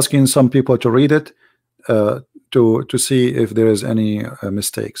just asking some people to read it to see if there is any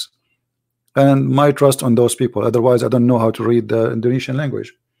mistakes. And my trust on those people. Otherwise, I don't know how to read the Indonesian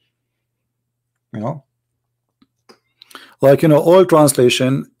language. You know, like, you know, all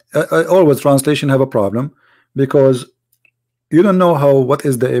translation, always translation have a problem, because you don't know what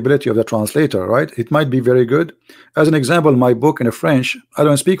is the ability of the translator, right? It might be very good. As an example, my book in French, I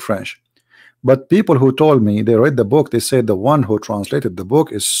don't speak French, but people who told me they read the book, they said the one who translated the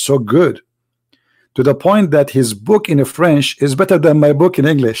book is so good, to the point that his book in French is better than my book in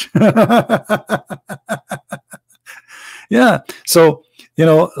English. Yeah, so you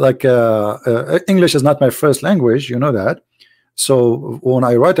know, like English is not my first language, you know that. So when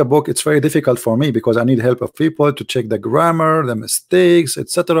I write a book, it's very difficult for me, because I need help of people to check the grammar, the mistakes,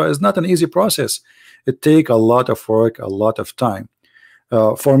 etc. It's not an easy process. It takes a lot of work, a lot of time.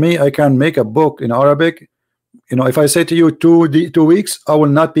 For me, I can make a book in Arabic. You know, if I say to you 2 weeks, I will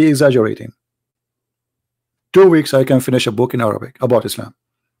not be exaggerating. 2 weeks I can finish a book in Arabic about Islam,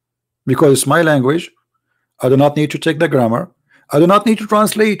 because it's my language. I do not need to check the grammar. I do not need to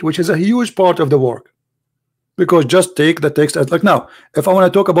translate, which is a huge part of the work, because just take the text as, like, now if I want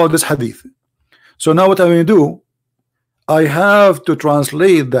to talk about this hadith, so now what I'm going to do, I have to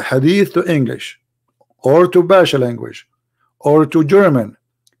translate the hadith to English or to Basha language or to German,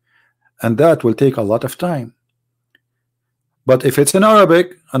 and that will take a lot of time. But if it's in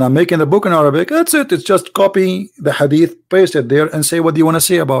Arabic and I'm making the book in Arabic, that's it. It's just copy the hadith, paste it there, and say what do you want to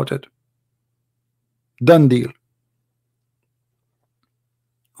say about it. Done deal.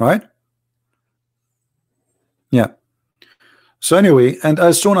 Right? Yeah. So anyway, and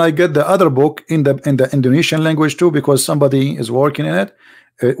as soon I get the other book in the Indonesian language too, because somebody is working in it,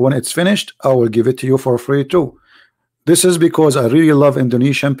 when it's finished, I will give it to you for free too. This is because I really love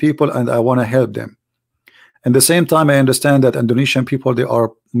Indonesian people and I want to help them. At the same time, I understand that Indonesian people, they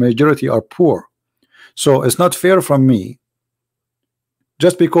are majority are poor, so it's not fair from me,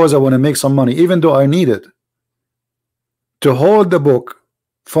 just because I want to make some money, even though I need it, to hold the book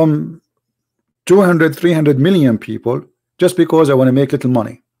from 200, 300 million people, just because I want to make little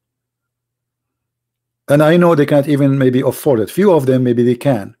money. And I know they can't even maybe afford it. Few of them maybe they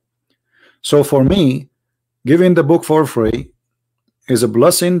can. So for me, giving the book for free is a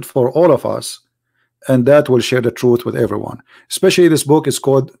blessing for all of us, and that will share the truth with everyone. Especially this book is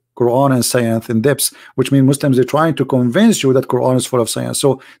called Qur'an and Science in Depths, which means Muslims are trying to convince you that Qur'an is full of science.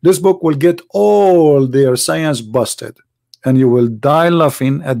 So this book will get all their science busted, and you will die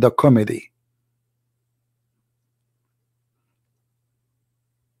laughing at the comedy.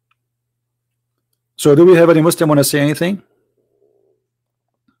 So do we have any Muslim want to say anything?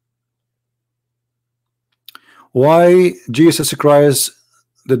 Why Jesus Christ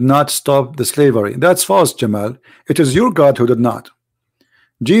did not stop the slavery? That's false, Jamal. It is your God who did not.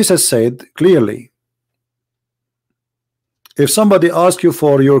 Jesus said clearly, if somebody asks you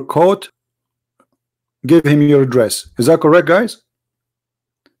for your coat, give him your dress. Is that correct, guys?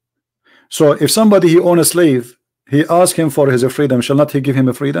 So if somebody he own a slave, he asks him for his freedom, shall not he give him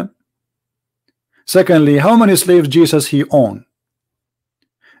a freedom? Secondly, how many slaves Jesus he owned?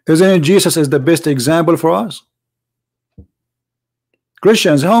 Isn't it Jesus is the best example for us?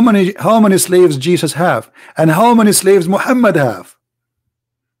 Christians, how many slaves Jesus have, and how many slaves Muhammad have?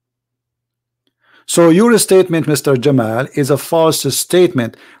 So your statement, Mr. Jamal, is a false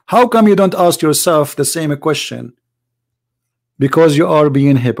statement. How come you don't ask yourself the same question? Because you are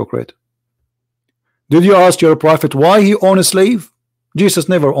being hypocrite. Did you ask your prophet why he owned a slave? Jesus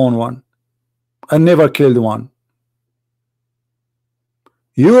never owned one and never killed one.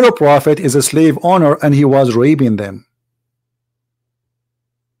 Your prophet is a slave owner and he was raping them.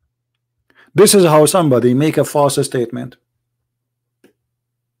 This is how somebody make a false statement.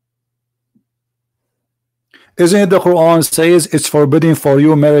 Isn't it the Quran says it's forbidden for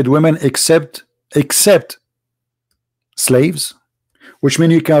you married women except slaves, which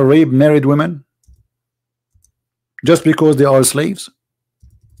means you can rape married women just because they are slaves?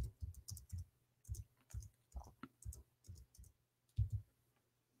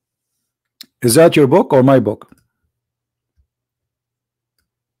 Is that your book or my book?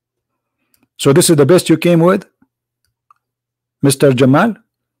 So this is the best you came with, Mr. Jamal?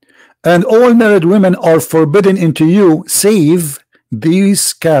 And all married women are forbidden into you, save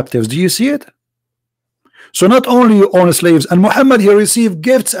these captives. Do you see it? So not only you own slaves, and Muhammad, he received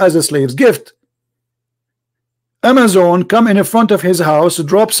gifts as a slaves. Gift. Amazon come in front of his house,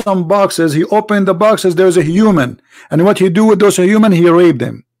 drop some boxes. He opened the boxes. There's a human, and what he do with those human? He raped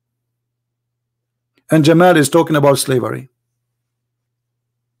them. And Jamal is talking about slavery.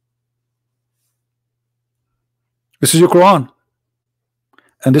 This is your Quran,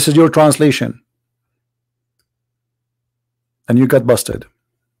 and this is your translation, and you got busted.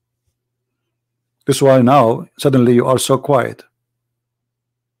 This is why now suddenly you are so quiet.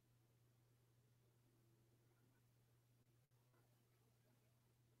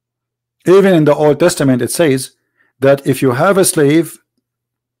 Even in the Old Testament, it says that if you have a slave,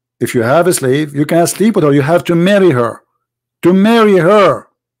 you cannot sleep with her. You have to marry her. To marry her.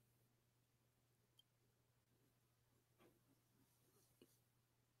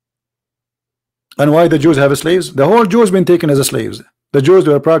 And why the Jews have slaves? The whole Jews been taken as slaves. The Jews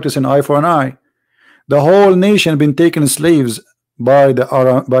were practicing eye for an eye. The whole nation been taken slaves by the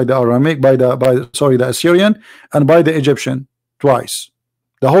Aramaic, the Assyrian, and by the Egyptian twice.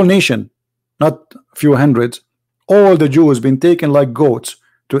 The whole nation, not a few hundreds. All the Jews been taken like goats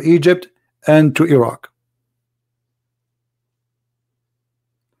to Egypt and to Iraq.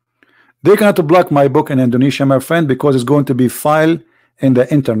 They cannot block my book in Indonesia, my friend, because it's going to be filed in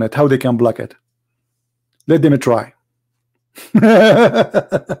the internet. How they can block it? Let them try.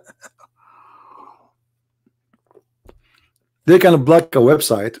 They can block a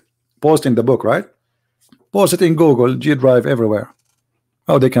website posting the book, right? Post it in Google, G Drive, everywhere.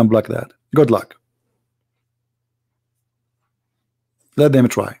 How they can block that? Good luck. Let them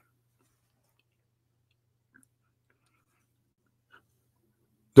try.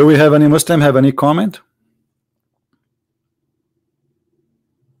 Do we have any Muslim have any comment?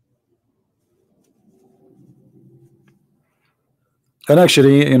 And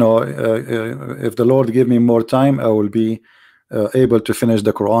actually, you know, if the Lord give me more time, I will be able to finish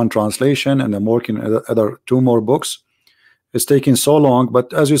the Quran translation, and I'm working on other 2 more books. It's taking so long,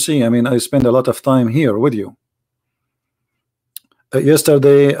 but as you see, I mean, I spend a lot of time here with you.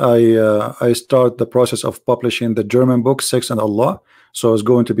 Yesterday, I start the process of publishing the German book, Sex and Allah. So it's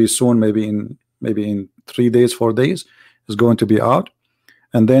going to be soon, maybe in 3 days, 4 days, it's going to be out.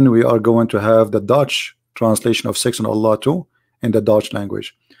 And then we are going to have the Dutch translation of Sex and Allah too, in the Dutch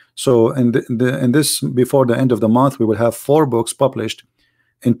language. So in this, before the end of the month, we will have 4 books published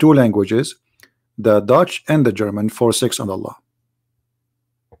in 2 languages, the Dutch and the German, for Sex and Allah.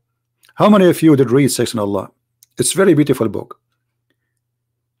 How many of you did read Sex and Allah? It's a very beautiful book.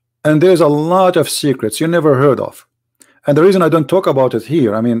 And there's a lot of secrets you never heard of. And the reason I don't talk about it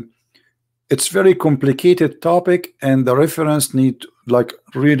here, I mean, it's very complicated topic, and the reference need like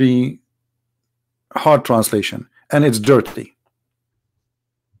really hard translation, and it's dirty.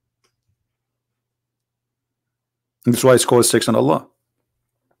 That's why it's called Sex and Allah.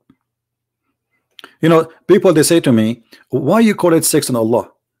 You know, people, they say to me, why you call it Sex and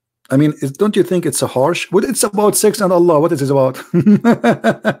Allah? I mean, don't you think it's a harsh? Well, it's about sex and Allah. What is it about?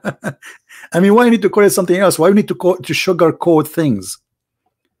 I mean, why you need to call it something else? Why you need to sugarcoat things?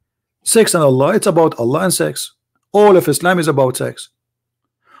 Sex and Allah, it's about Allah and sex. All of Islam is about sex.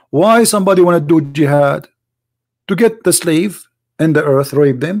 Why somebody want to do jihad? To get the slave in the earth,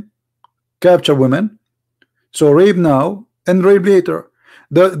 rape them, capture women. So rape now and rape later.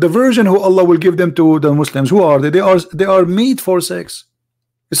 The version who Allah will give them to the Muslims, who are they? They are made for sex.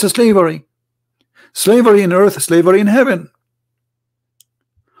 It's a slavery. Slavery in earth, slavery in heaven.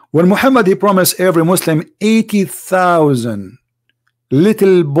 When Muhammad, he promised every Muslim 80,000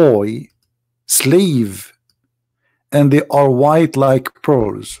 little boy slave, and they are white like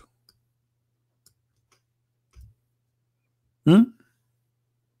pearls.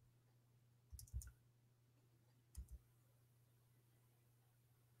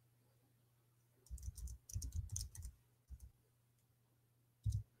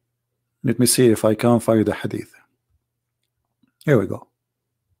 Let me see if I can find the hadith. Here we go.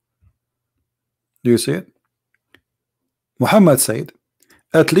 Do you see it? Muhammad said,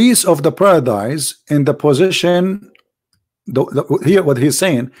 at least of the paradise in the position, here what he's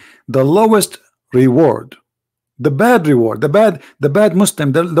saying, the lowest reward, the bad reward, the bad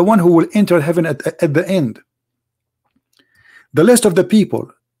Muslim, the one who will enter heaven at the end. The list of the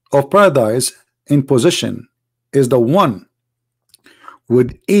people of paradise in position is the one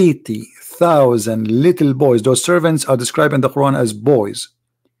with 80,000 little boys. Those servants are described in the Quran as boys,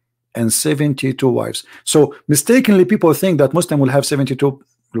 and 72 wives. So mistakenly people think that Muslim will have 72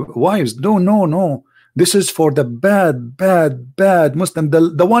 wives. No. This is for the bad Muslim,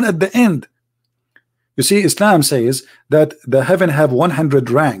 the one at the end. You see, Islam says that the heaven have 100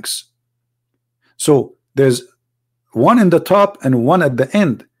 ranks. So there's one in the top and one at the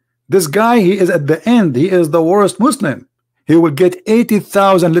end. This guy, he is at the end. He is the worst Muslim. He will get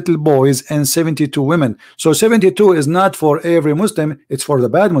 80,000 little boys and 72 women. So 72 is not for every Muslim, it's for the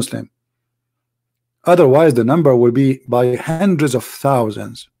bad Muslim. Otherwise the number will be by hundreds of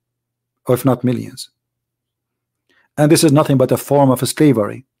thousands, or if not millions. And this is nothing but a form of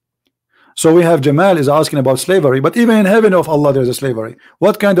slavery. So we have Jamal is asking about slavery, but even in heaven of Allah there's a slavery.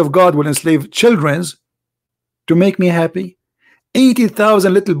 What kind of God will enslave children to make me happy?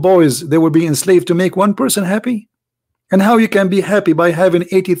 80,000 little boys, they will be enslaved to make one person happy? And how you can be happy by having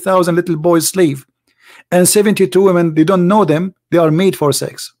 80,000 little boys slave and 72 women, they don't know them, they are made for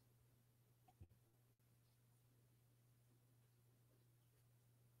sex.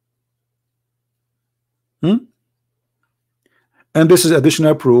 And this is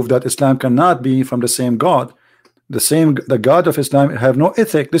additional proof that Islam cannot be from the same God. The God of Islam have no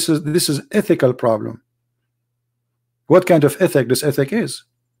ethic. This is ethical problem. What kind of ethic this ethic is?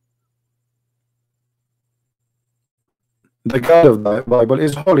 The God of the Bible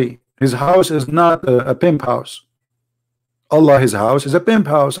is holy. His house is not a pimp house. Allah, his house is a pimp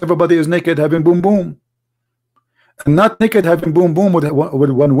house. Everybody is naked having boom boom. And not naked having boom boom with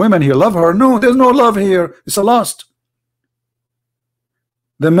one woman. He love her. No, there's no love here. It's a lust.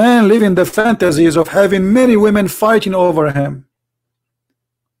 The man living the fantasies of having many women fighting over him.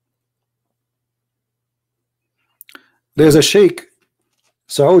 There's a sheikh,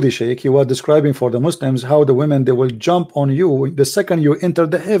 Saudi sheikh, he was describing for the Muslims how the women, they will jump on you the second you enter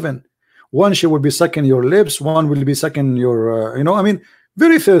the heaven. One, she will be sucking your lips, one will be sucking your I mean,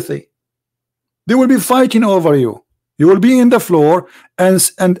 very filthy. They will be fighting over you. You will be in the floor, and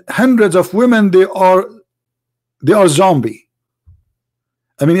hundreds of women, they are zombie.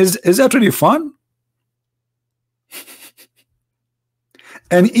 I mean, is that really fun?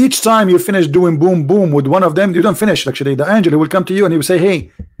 And each time you finish doing boom boom with one of them, you don't finish. Actually, the angel will come to you and he will say,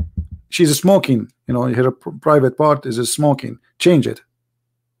 "Hey, she's smoking. Her private part is smoking. Change it."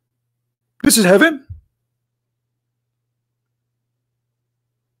 This is heaven.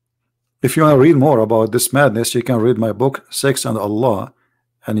 If you want to read more about this madness, you can read my book, Sex and Allah,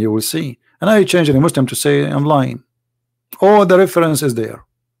 and you will see. And I changed it in Muslim to say I'm lying. All the reference is there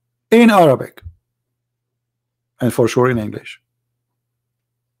in Arabic and for sure in English.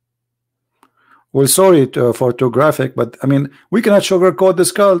 Well, sorry for too graphic, but I mean, we cannot sugarcoat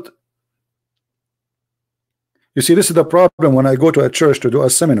this cult. You see, this is the problem when I go to a church to do a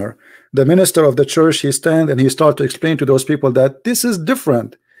seminar. The minister of the church, he stand and he start to explain to those people that this is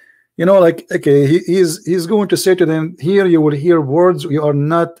different. Like, okay, he's going to say to them, here you will hear words you are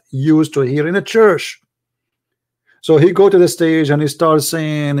not used to hear in a church. So he go to the stage and he starts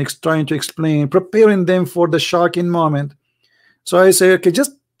saying, trying to explain, preparing them for the shocking moment. So I say, okay,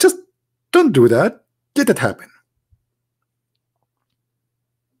 just don't do that. Let it happen.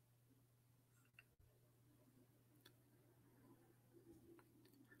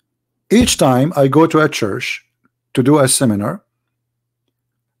 Each time I go to a church to do a seminar,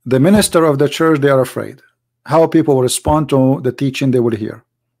 the minister of the church, they are afraid how people will respond to the teaching they will hear.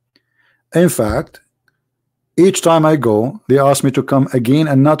 In fact, each time I go, they ask me to come again,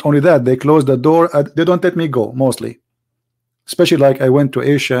 and not only that, they close the door. They don't let me go, mostly. Especially like I went to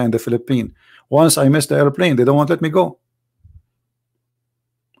Asia and the Philippines. Once I missed the airplane, they don't want to let me go.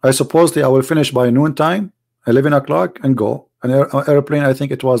 I supposedly I will finish by noontime, 11 o'clock, and go. An airplane, I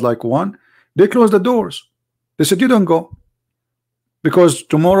think it was like 1. They closed the doors. They said, you don't go, because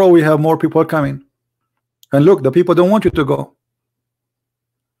tomorrow we have more people coming. And look, the people don't want you to go.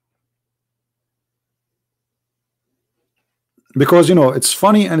 Because it's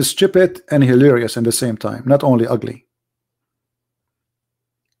funny and stupid and hilarious at the same time, not only ugly.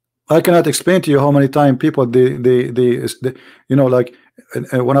 I cannot explain to you how many times people they like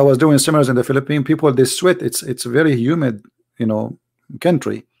when I was doing seminars in the Philippines, people they sweat. It's a very humid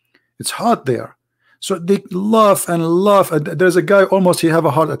country. It's hot there, so they laugh and laugh. There's a guy almost he have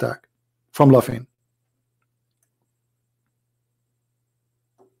a heart attack from laughing.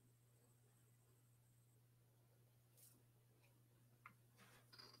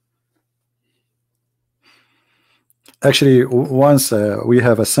 Actually, once we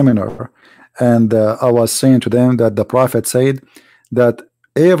have a seminar, and I was saying to them that the Prophet said that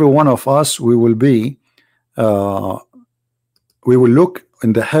every one of us we will look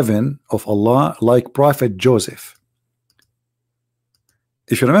in the heaven of Allah like Prophet Joseph.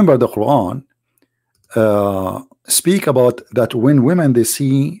 If you remember, the Qur'an speak about that when women they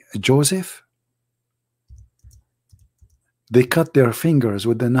see Joseph, they cut their fingers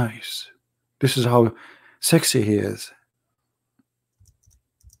with the knives. This is how sexy he is.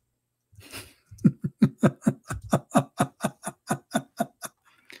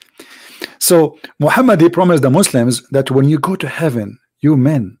 So Muhammad, he promised the Muslims that when you go to heaven, you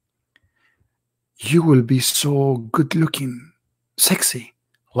men, you will be so good looking, sexy,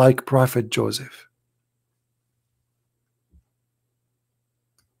 like Prophet Joseph.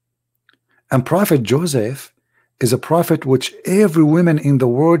 And Prophet Joseph is a prophet which every woman in the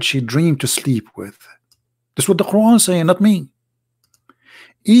world she dreamed to sleep with. That's what the Quran is saying, not me.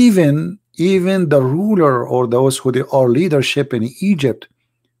 Even the ruler or those who they are leadership in Egypt,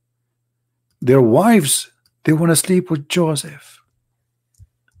 their wives They want to sleep with Joseph.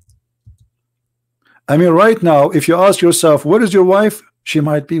 I mean, right now, if you ask yourself, where is your wife? She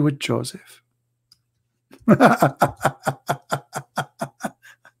might be with Joseph.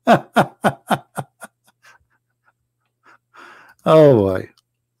 Oh boy.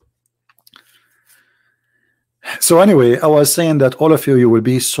 So anyway, I was saying that all of you will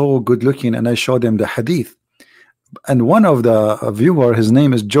be so good looking, and I showed them the hadith. And one of the viewer, his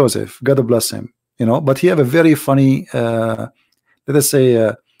name is Joseph, God bless him, you know, but he have a very funny let us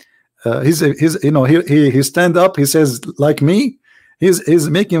say he's you know, he stand up, he says like me, he's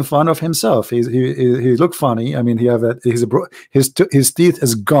making fun of himself. He look funny. I mean, he have his teeth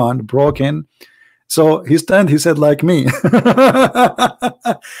is gone, broken. So he said like me.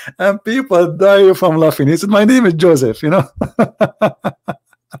 And people die from laughing. He said, my name is Joseph, you know.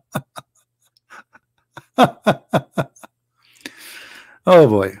 Oh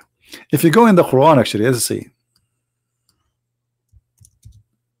boy. If you go in the Quran, actually, let's see.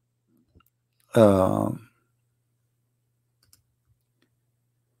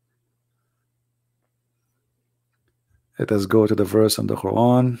 Let us go to the verse in the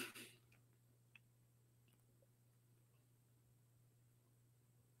Quran.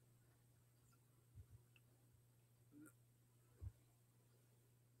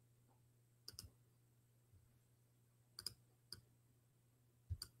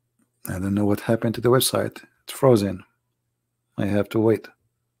 I don't know what happened to the website. It's frozen. I have to wait.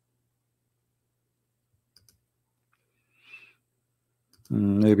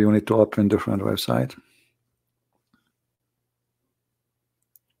 Maybe we need to open different website.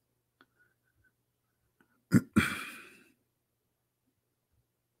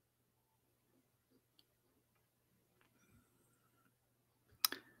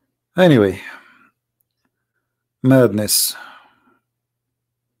 Anyway, madness.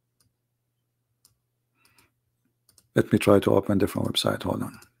 Let me try to open different website. Hold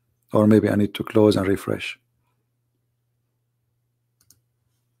on. Or maybe I need to close and refresh.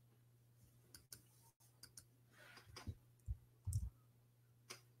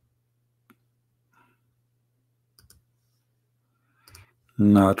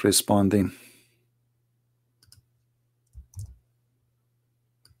 Not responding.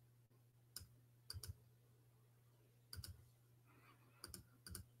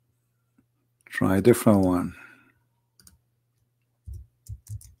 Try a different one.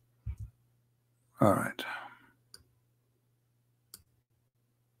 All right.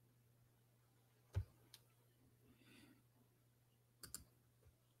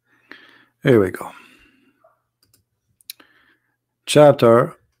 Here we go.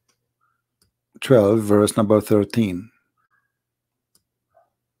 Chapter 12, verse number 13.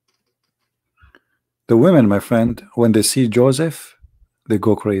 The women, my friend, when they see Joseph, they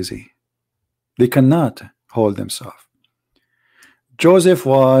go crazy. They cannot hold themselves. Joseph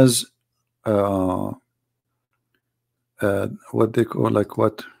was what they call, like,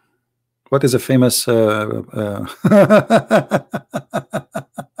 what is a famous and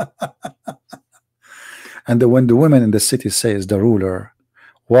when the women in the city says, the ruler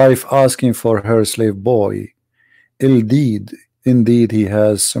wife asking for her slave boy, indeed he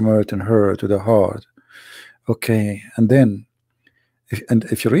has smitten her to the heart. Okay, and then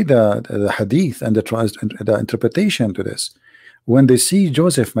if you read the hadith and the interpretation to this, when they see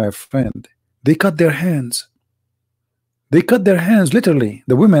Joseph, my friend, they cut their hands. They cut their hands, literally.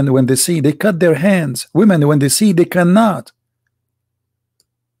 The women, when they see, they cut their hands. Women, when they see, they cannot.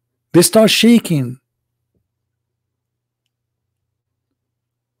 They start shaking.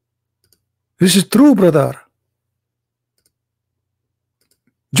 This is true, brother.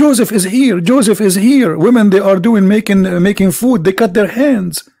 Joseph is here. Joseph is here. Women, they are making food. They cut their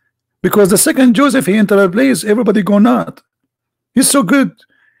hands because the second Joseph he entered a place, everybody go nuts. He's so good.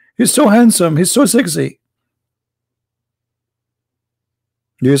 He's so handsome. He's so sexy.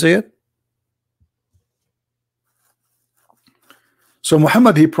 Do you see it? So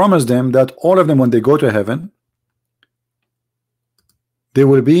Muhammad, he promised them that all of them, when they go to heaven, they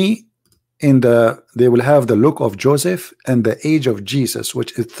will be they will have the look of Joseph and the age of Jesus,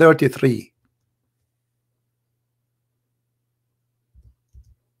 which is 33.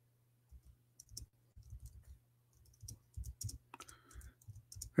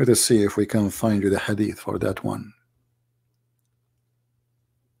 Let us see if we can find you the hadith for that one.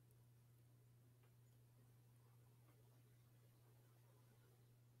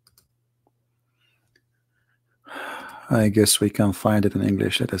 I guess we can find it in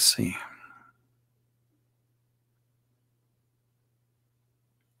English. Let us see.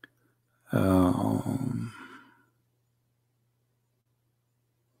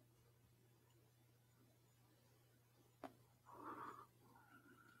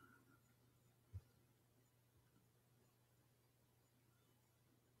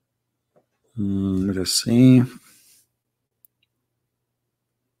 Let us see.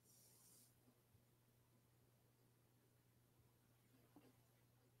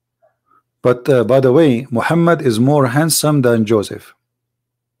 But by the way, Muhammad is more handsome than Joseph.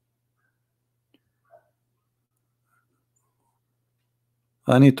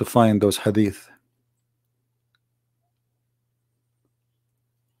 I need to find those hadith.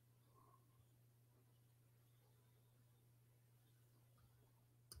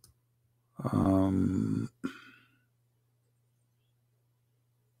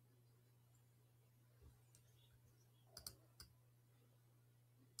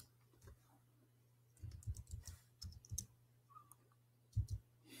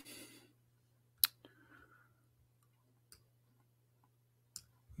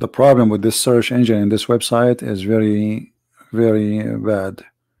 The problem with this search engine in this website is very, very bad.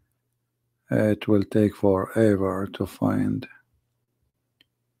 It will take forever to find.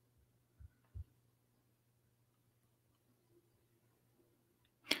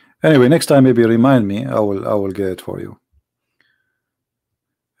 Anyway, next time maybe remind me. I will get it for you.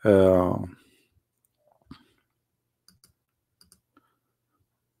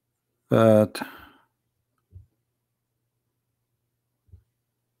 But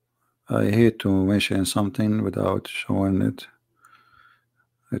I hate to mention something without showing it.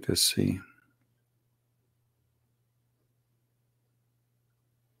 Let us see.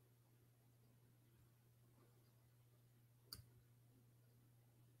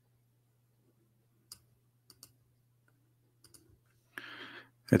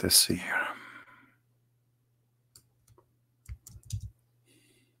 Let us see here.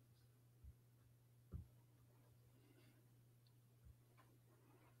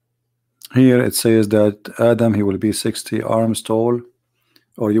 Here it says that Adam, he will be 60 arms tall,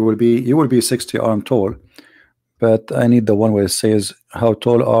 or you will be 60 arms tall. But I need the one where it says how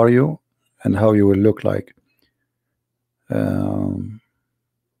tall are you and how you will look like.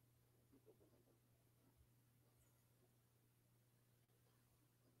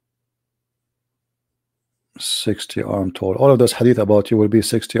 60 arm tall. All of those hadith about you will be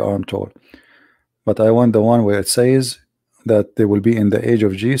 60 arm tall. But I want the one where it says that they will be in the age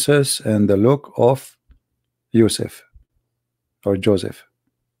of Jesus and the look of Yusuf or Joseph.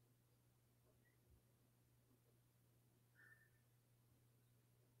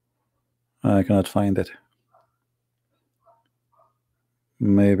 I cannot find it.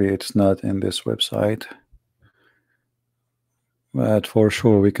 Maybe it's not in this website, but for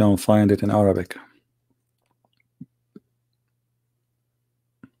sure we can find it in Arabic.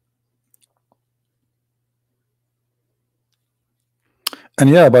 And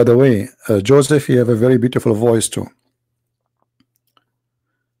yeah, by the way, Joseph, you have a very beautiful voice too.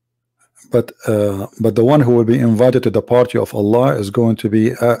 But the one who will be invited to the party of Allah is going to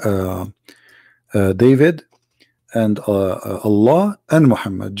be David and Allah and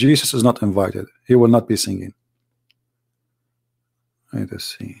Muhammad. Jesus is not invited. He will not be singing. Let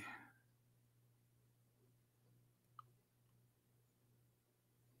us see.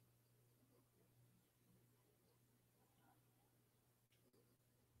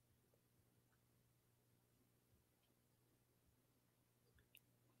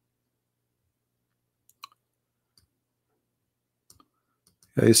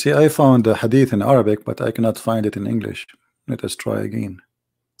 You see, I found the hadith in Arabic, but I cannot find it in English. Let us try again.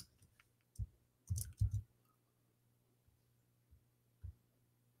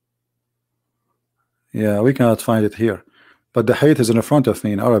 Yeah, we cannot find it here. But the hadith is in front of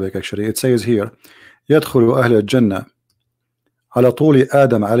me in Arabic actually. It says here, يدخل أهل الجنة على طول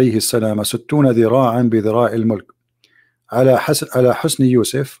آدم عليه السلام 60 ذراعا بذراع الملك على حسن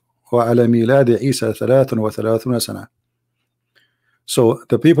يوسف وعلى ميلاد عيسى 33 سنة. So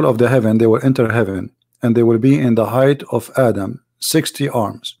the people of the heaven, they will enter heaven and they will be in the height of Adam, 60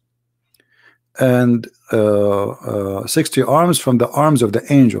 arms, and 60 arms from the arms of the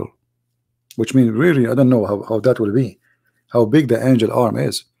angel, which means really I don't know how that will be, how big the angel arm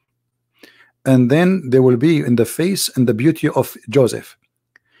is. And then they will be in the face and the beauty of Joseph,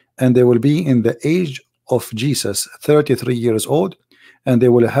 and they will be in the age of Jesus, 33 years old, and they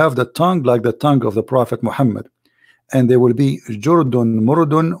will have the tongue like the tongue of the Prophet Muhammad, and they will be Jurdun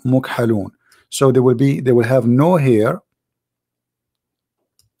Murdun Mukhalun. So they will have no hair,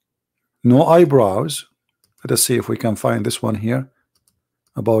 no eyebrows. Let us see if we can find this one here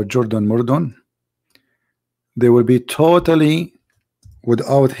about Jurdun Murdun. They will be totally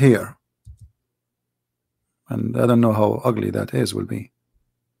without hair, and I don't know how ugly that is will be.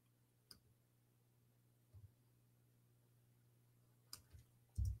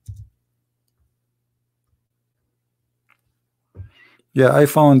 Yeah, I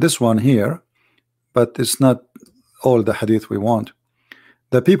found this one here, but it's not all the hadith we want.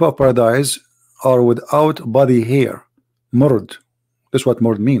 The people of paradise are without body hair. Murd. That's what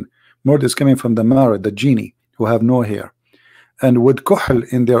murd mean. Murd is coming from the marad, the genie, who have no hair, and with kuhl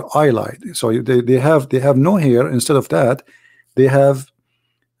in their eyelid. So they have no hair. Instead of that, they have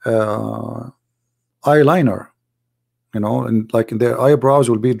eyeliner. You know, and like their eyebrows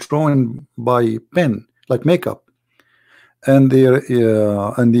will be drawn by pen, like makeup, and their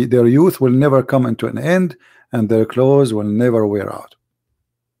their youth will never come into an end, and their clothes will never wear out.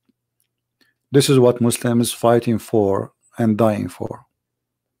 This is what Muslims fighting for and dying for.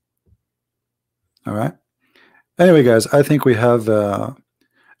 All right. Anyway, guys, I think we have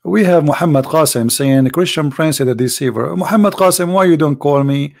Muhammad Qasim saying Christian Prince is a deceiver. Muhammad Qasim, why you don't call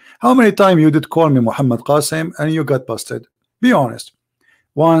me? How many times you did call me Muhammad Qasim and you got busted? Be honest.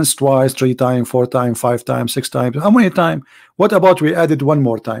 Once, twice, 3 times, 4 times, 5 times, 6 times. How many times? What about we added one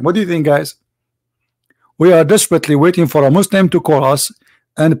more time? What do you think, guys? We are desperately waiting for a Muslim to call us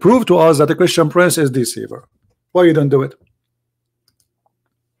and prove to us that the Christian Prince is deceiver. Why you don't do it?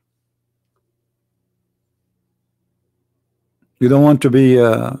 You don't want to be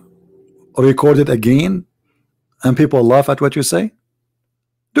recorded again and people laugh at what you say?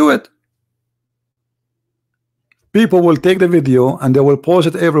 Do it. People will take the video and they will post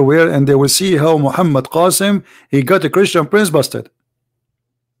it everywhere, and they will see how Muhammad Qasim, he got a Christian Prince busted.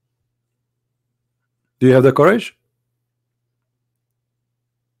 Do you have the courage?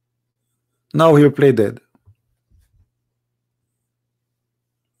 Now he'll play dead.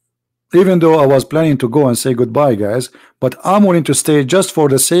 Even though I was planning to go and say goodbye, guys, but I'm willing to stay just for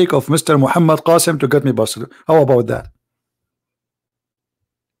the sake of Mr. Muhammad Qasim to get me busted. How about that?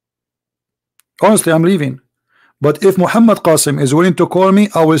 Honestly, I'm leaving. But if Muhammad Qasim is willing to call me,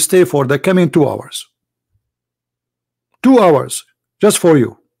 I will stay for the coming 2 hours. 2 hours, just for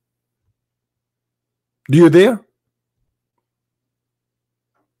you. Do you dare?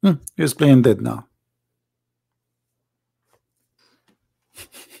 He's playing dead now.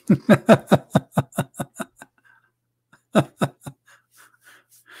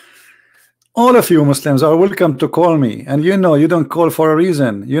 All of you Muslims are welcome to call me, and you know you don't call for a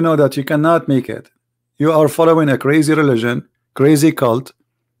reason. You know that you cannot make it. You are following a crazy religion, crazy cult,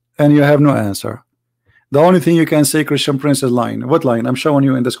 and you have no answer. The only thing you can say, Christian Prince is lying. What line? I'm showing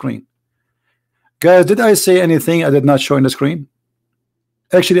you in the screen. Guys, did I say anything I did not show in the screen?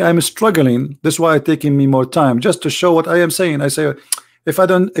 Actually, I'm struggling. This is why it's taking me more time just to show what I am saying. I say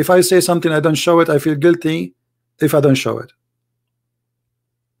if I say something I don't show it, I feel guilty if I don't show it.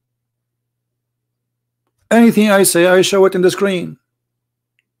 Anything I say, I show it in the screen.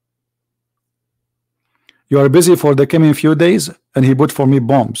 You are busy for the coming few days, and he put for me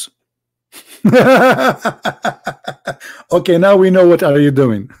bombs. Okay, now we know what are you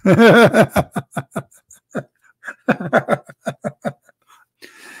doing.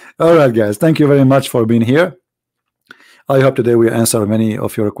 All right, guys, thank you very much for being here. I hope today we answer many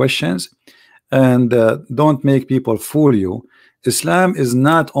of your questions, and don't make people fool you. Islam is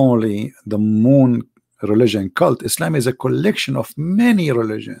not only the moon religion cult. Islam is a collection of many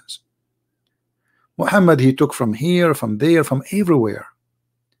religions. Muhammad, he took from here, from there, from everywhere.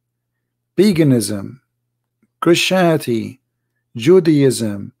 Paganism, Christianity,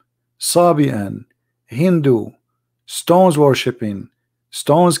 Judaism, Sabian, Hindu, stones worshipping,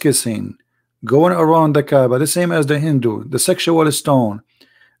 stones kissing, going around the Kaaba, the same as the Hindu, the sexual stone,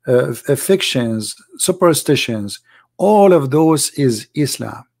 fictions, superstitions, all of those is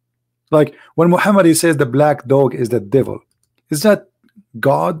Islam. Like when Muhammad he says the black dog is the devil, is that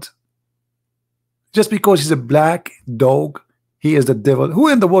God? Just because he's a black dog, he is the devil? Who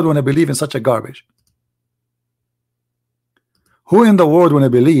in the world want to believe in such a garbage? Who in the world want to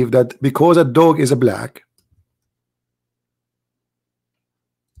believe that because a dog is a black,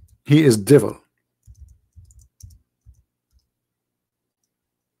 he is devil?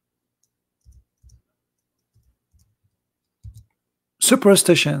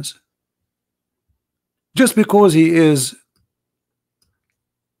 Superstitions. Just because he is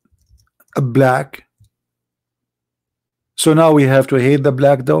a black, so now we have to hate the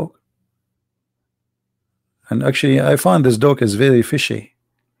black dog. And actually I found this dog is very fishy.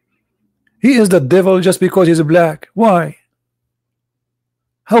 He is the devil just because he's black. Why?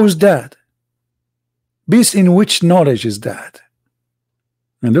 How is that? Based in which knowledge is that?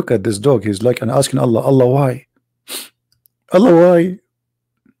 And look at this dog, he's like and asking Allah, Allah, why? Allah, why?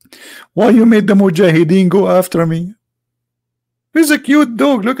 Why you made the Mujahideen go after me? He's a cute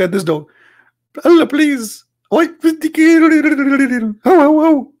dog. Look at this dog. Allah, please. Why? How?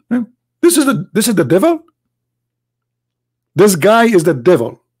 This is the devil? This guy is the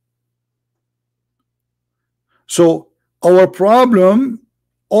devil. So our problem,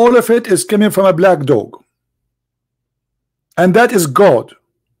 all of it is coming from a black dog, and that is God.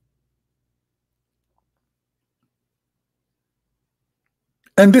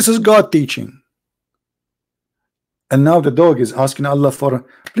 And this is God teaching. And now the dog is asking Allah for,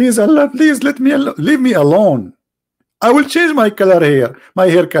 please Allah, please let me alone, leave me alone. I will change my color hair, my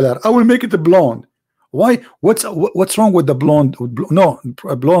hair color. I will make it blonde. Why? What's wrong with the blonde? No,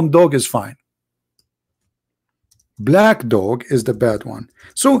 a blonde dog is fine. Black dog is the bad one.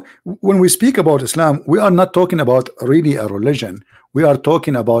 So when we speak about Islam, we are not talking about really a religion. We are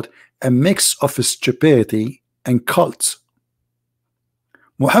talking about a mix of stupidity and cults.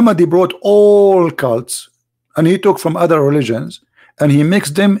 Muhammad, he brought all cults, and he took from other religions and he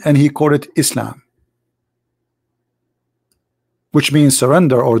mixed them and he called it Islam, which means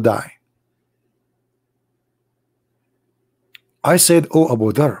surrender or die. I said, oh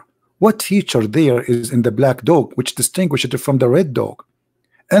Abu Dhar, what feature there is in the black dog which distinguishes it from the red dog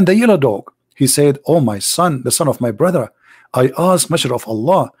and the yellow dog? He said, oh my son, the son of my brother, I asked Messenger of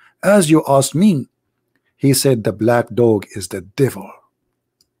Allah as you asked me. He said the black dog is the devil.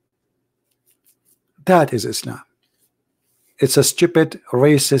 That is Islam. It's a stupid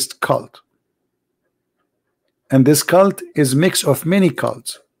racist cult, and this cult is mix of many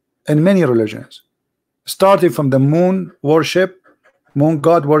cults and many religions, starting from the moon worship, moon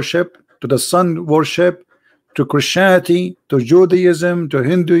god worship, to the sun worship, to Christianity, to Judaism, to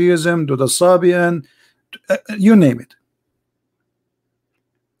Hinduism, to the Sabian, you name it,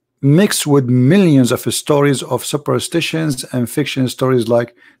 mixed with millions of stories of superstitions and fiction stories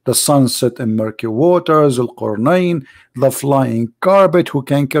like the sunset in murky waters, al-Qur'an, the flying carpet who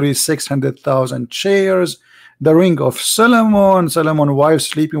can carry 600,000 chairs, the ring of Solomon, Solomon's wife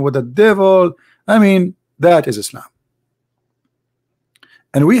sleeping with the devil. I mean, that is Islam.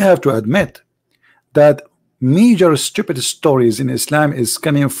 And we have to admit that major stupid stories in Islam is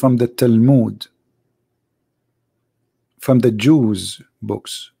coming from the Talmud, from the Jews'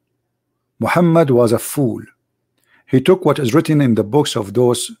 books. Muhammad was a fool. He took what is written in the books of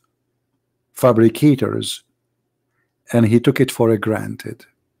those fabricators and he took it for granted.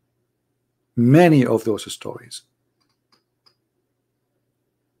 Many of those stories.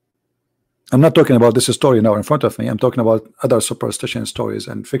 I'm not talking about this story now in front of me. I'm talking about other superstition stories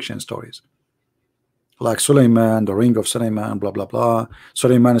and fiction stories, like Suleiman, the ring of Suleiman, blah blah blah.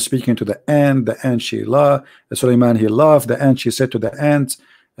 Suleiman is speaking to the ant she laughed. Suleiman, he laughed. The ant, she said to the ant,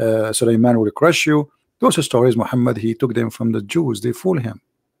 Suleiman will crush you. Those stories, Muhammad, he took them from the Jews. They fool him.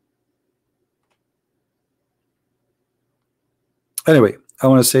 Anyway, I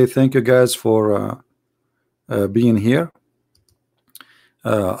want to say thank you guys for being here.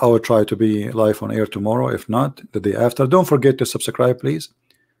 I will try to be live on air tomorrow, if not the day after. Don't forget to subscribe, please,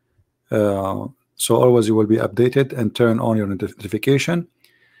 so always you will be updated, and turn on your notification.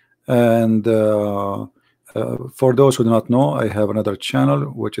 And for those who do not know, I have another channel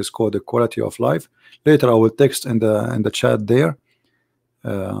which is called the Quality of Life. Later I will text in the chat there,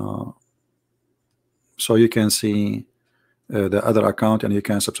 so you can see the other account and you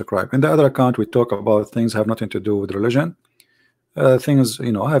can subscribe. In the other account we talk about things have nothing to do with religion, things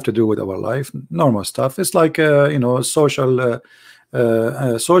have to do with our life, normal stuff. It's like social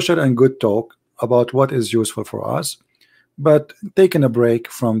and good talk about what is useful for us, but taking a break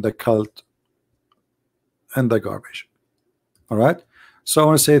from the cult and the garbage. All right, so I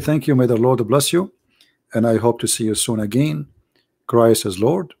want to say thank you. May the Lord bless you, and I hope to see you soon again. Christ is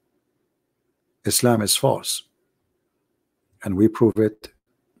Lord, Islam is false, and we prove it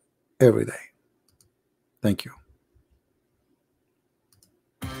every day. Thank you.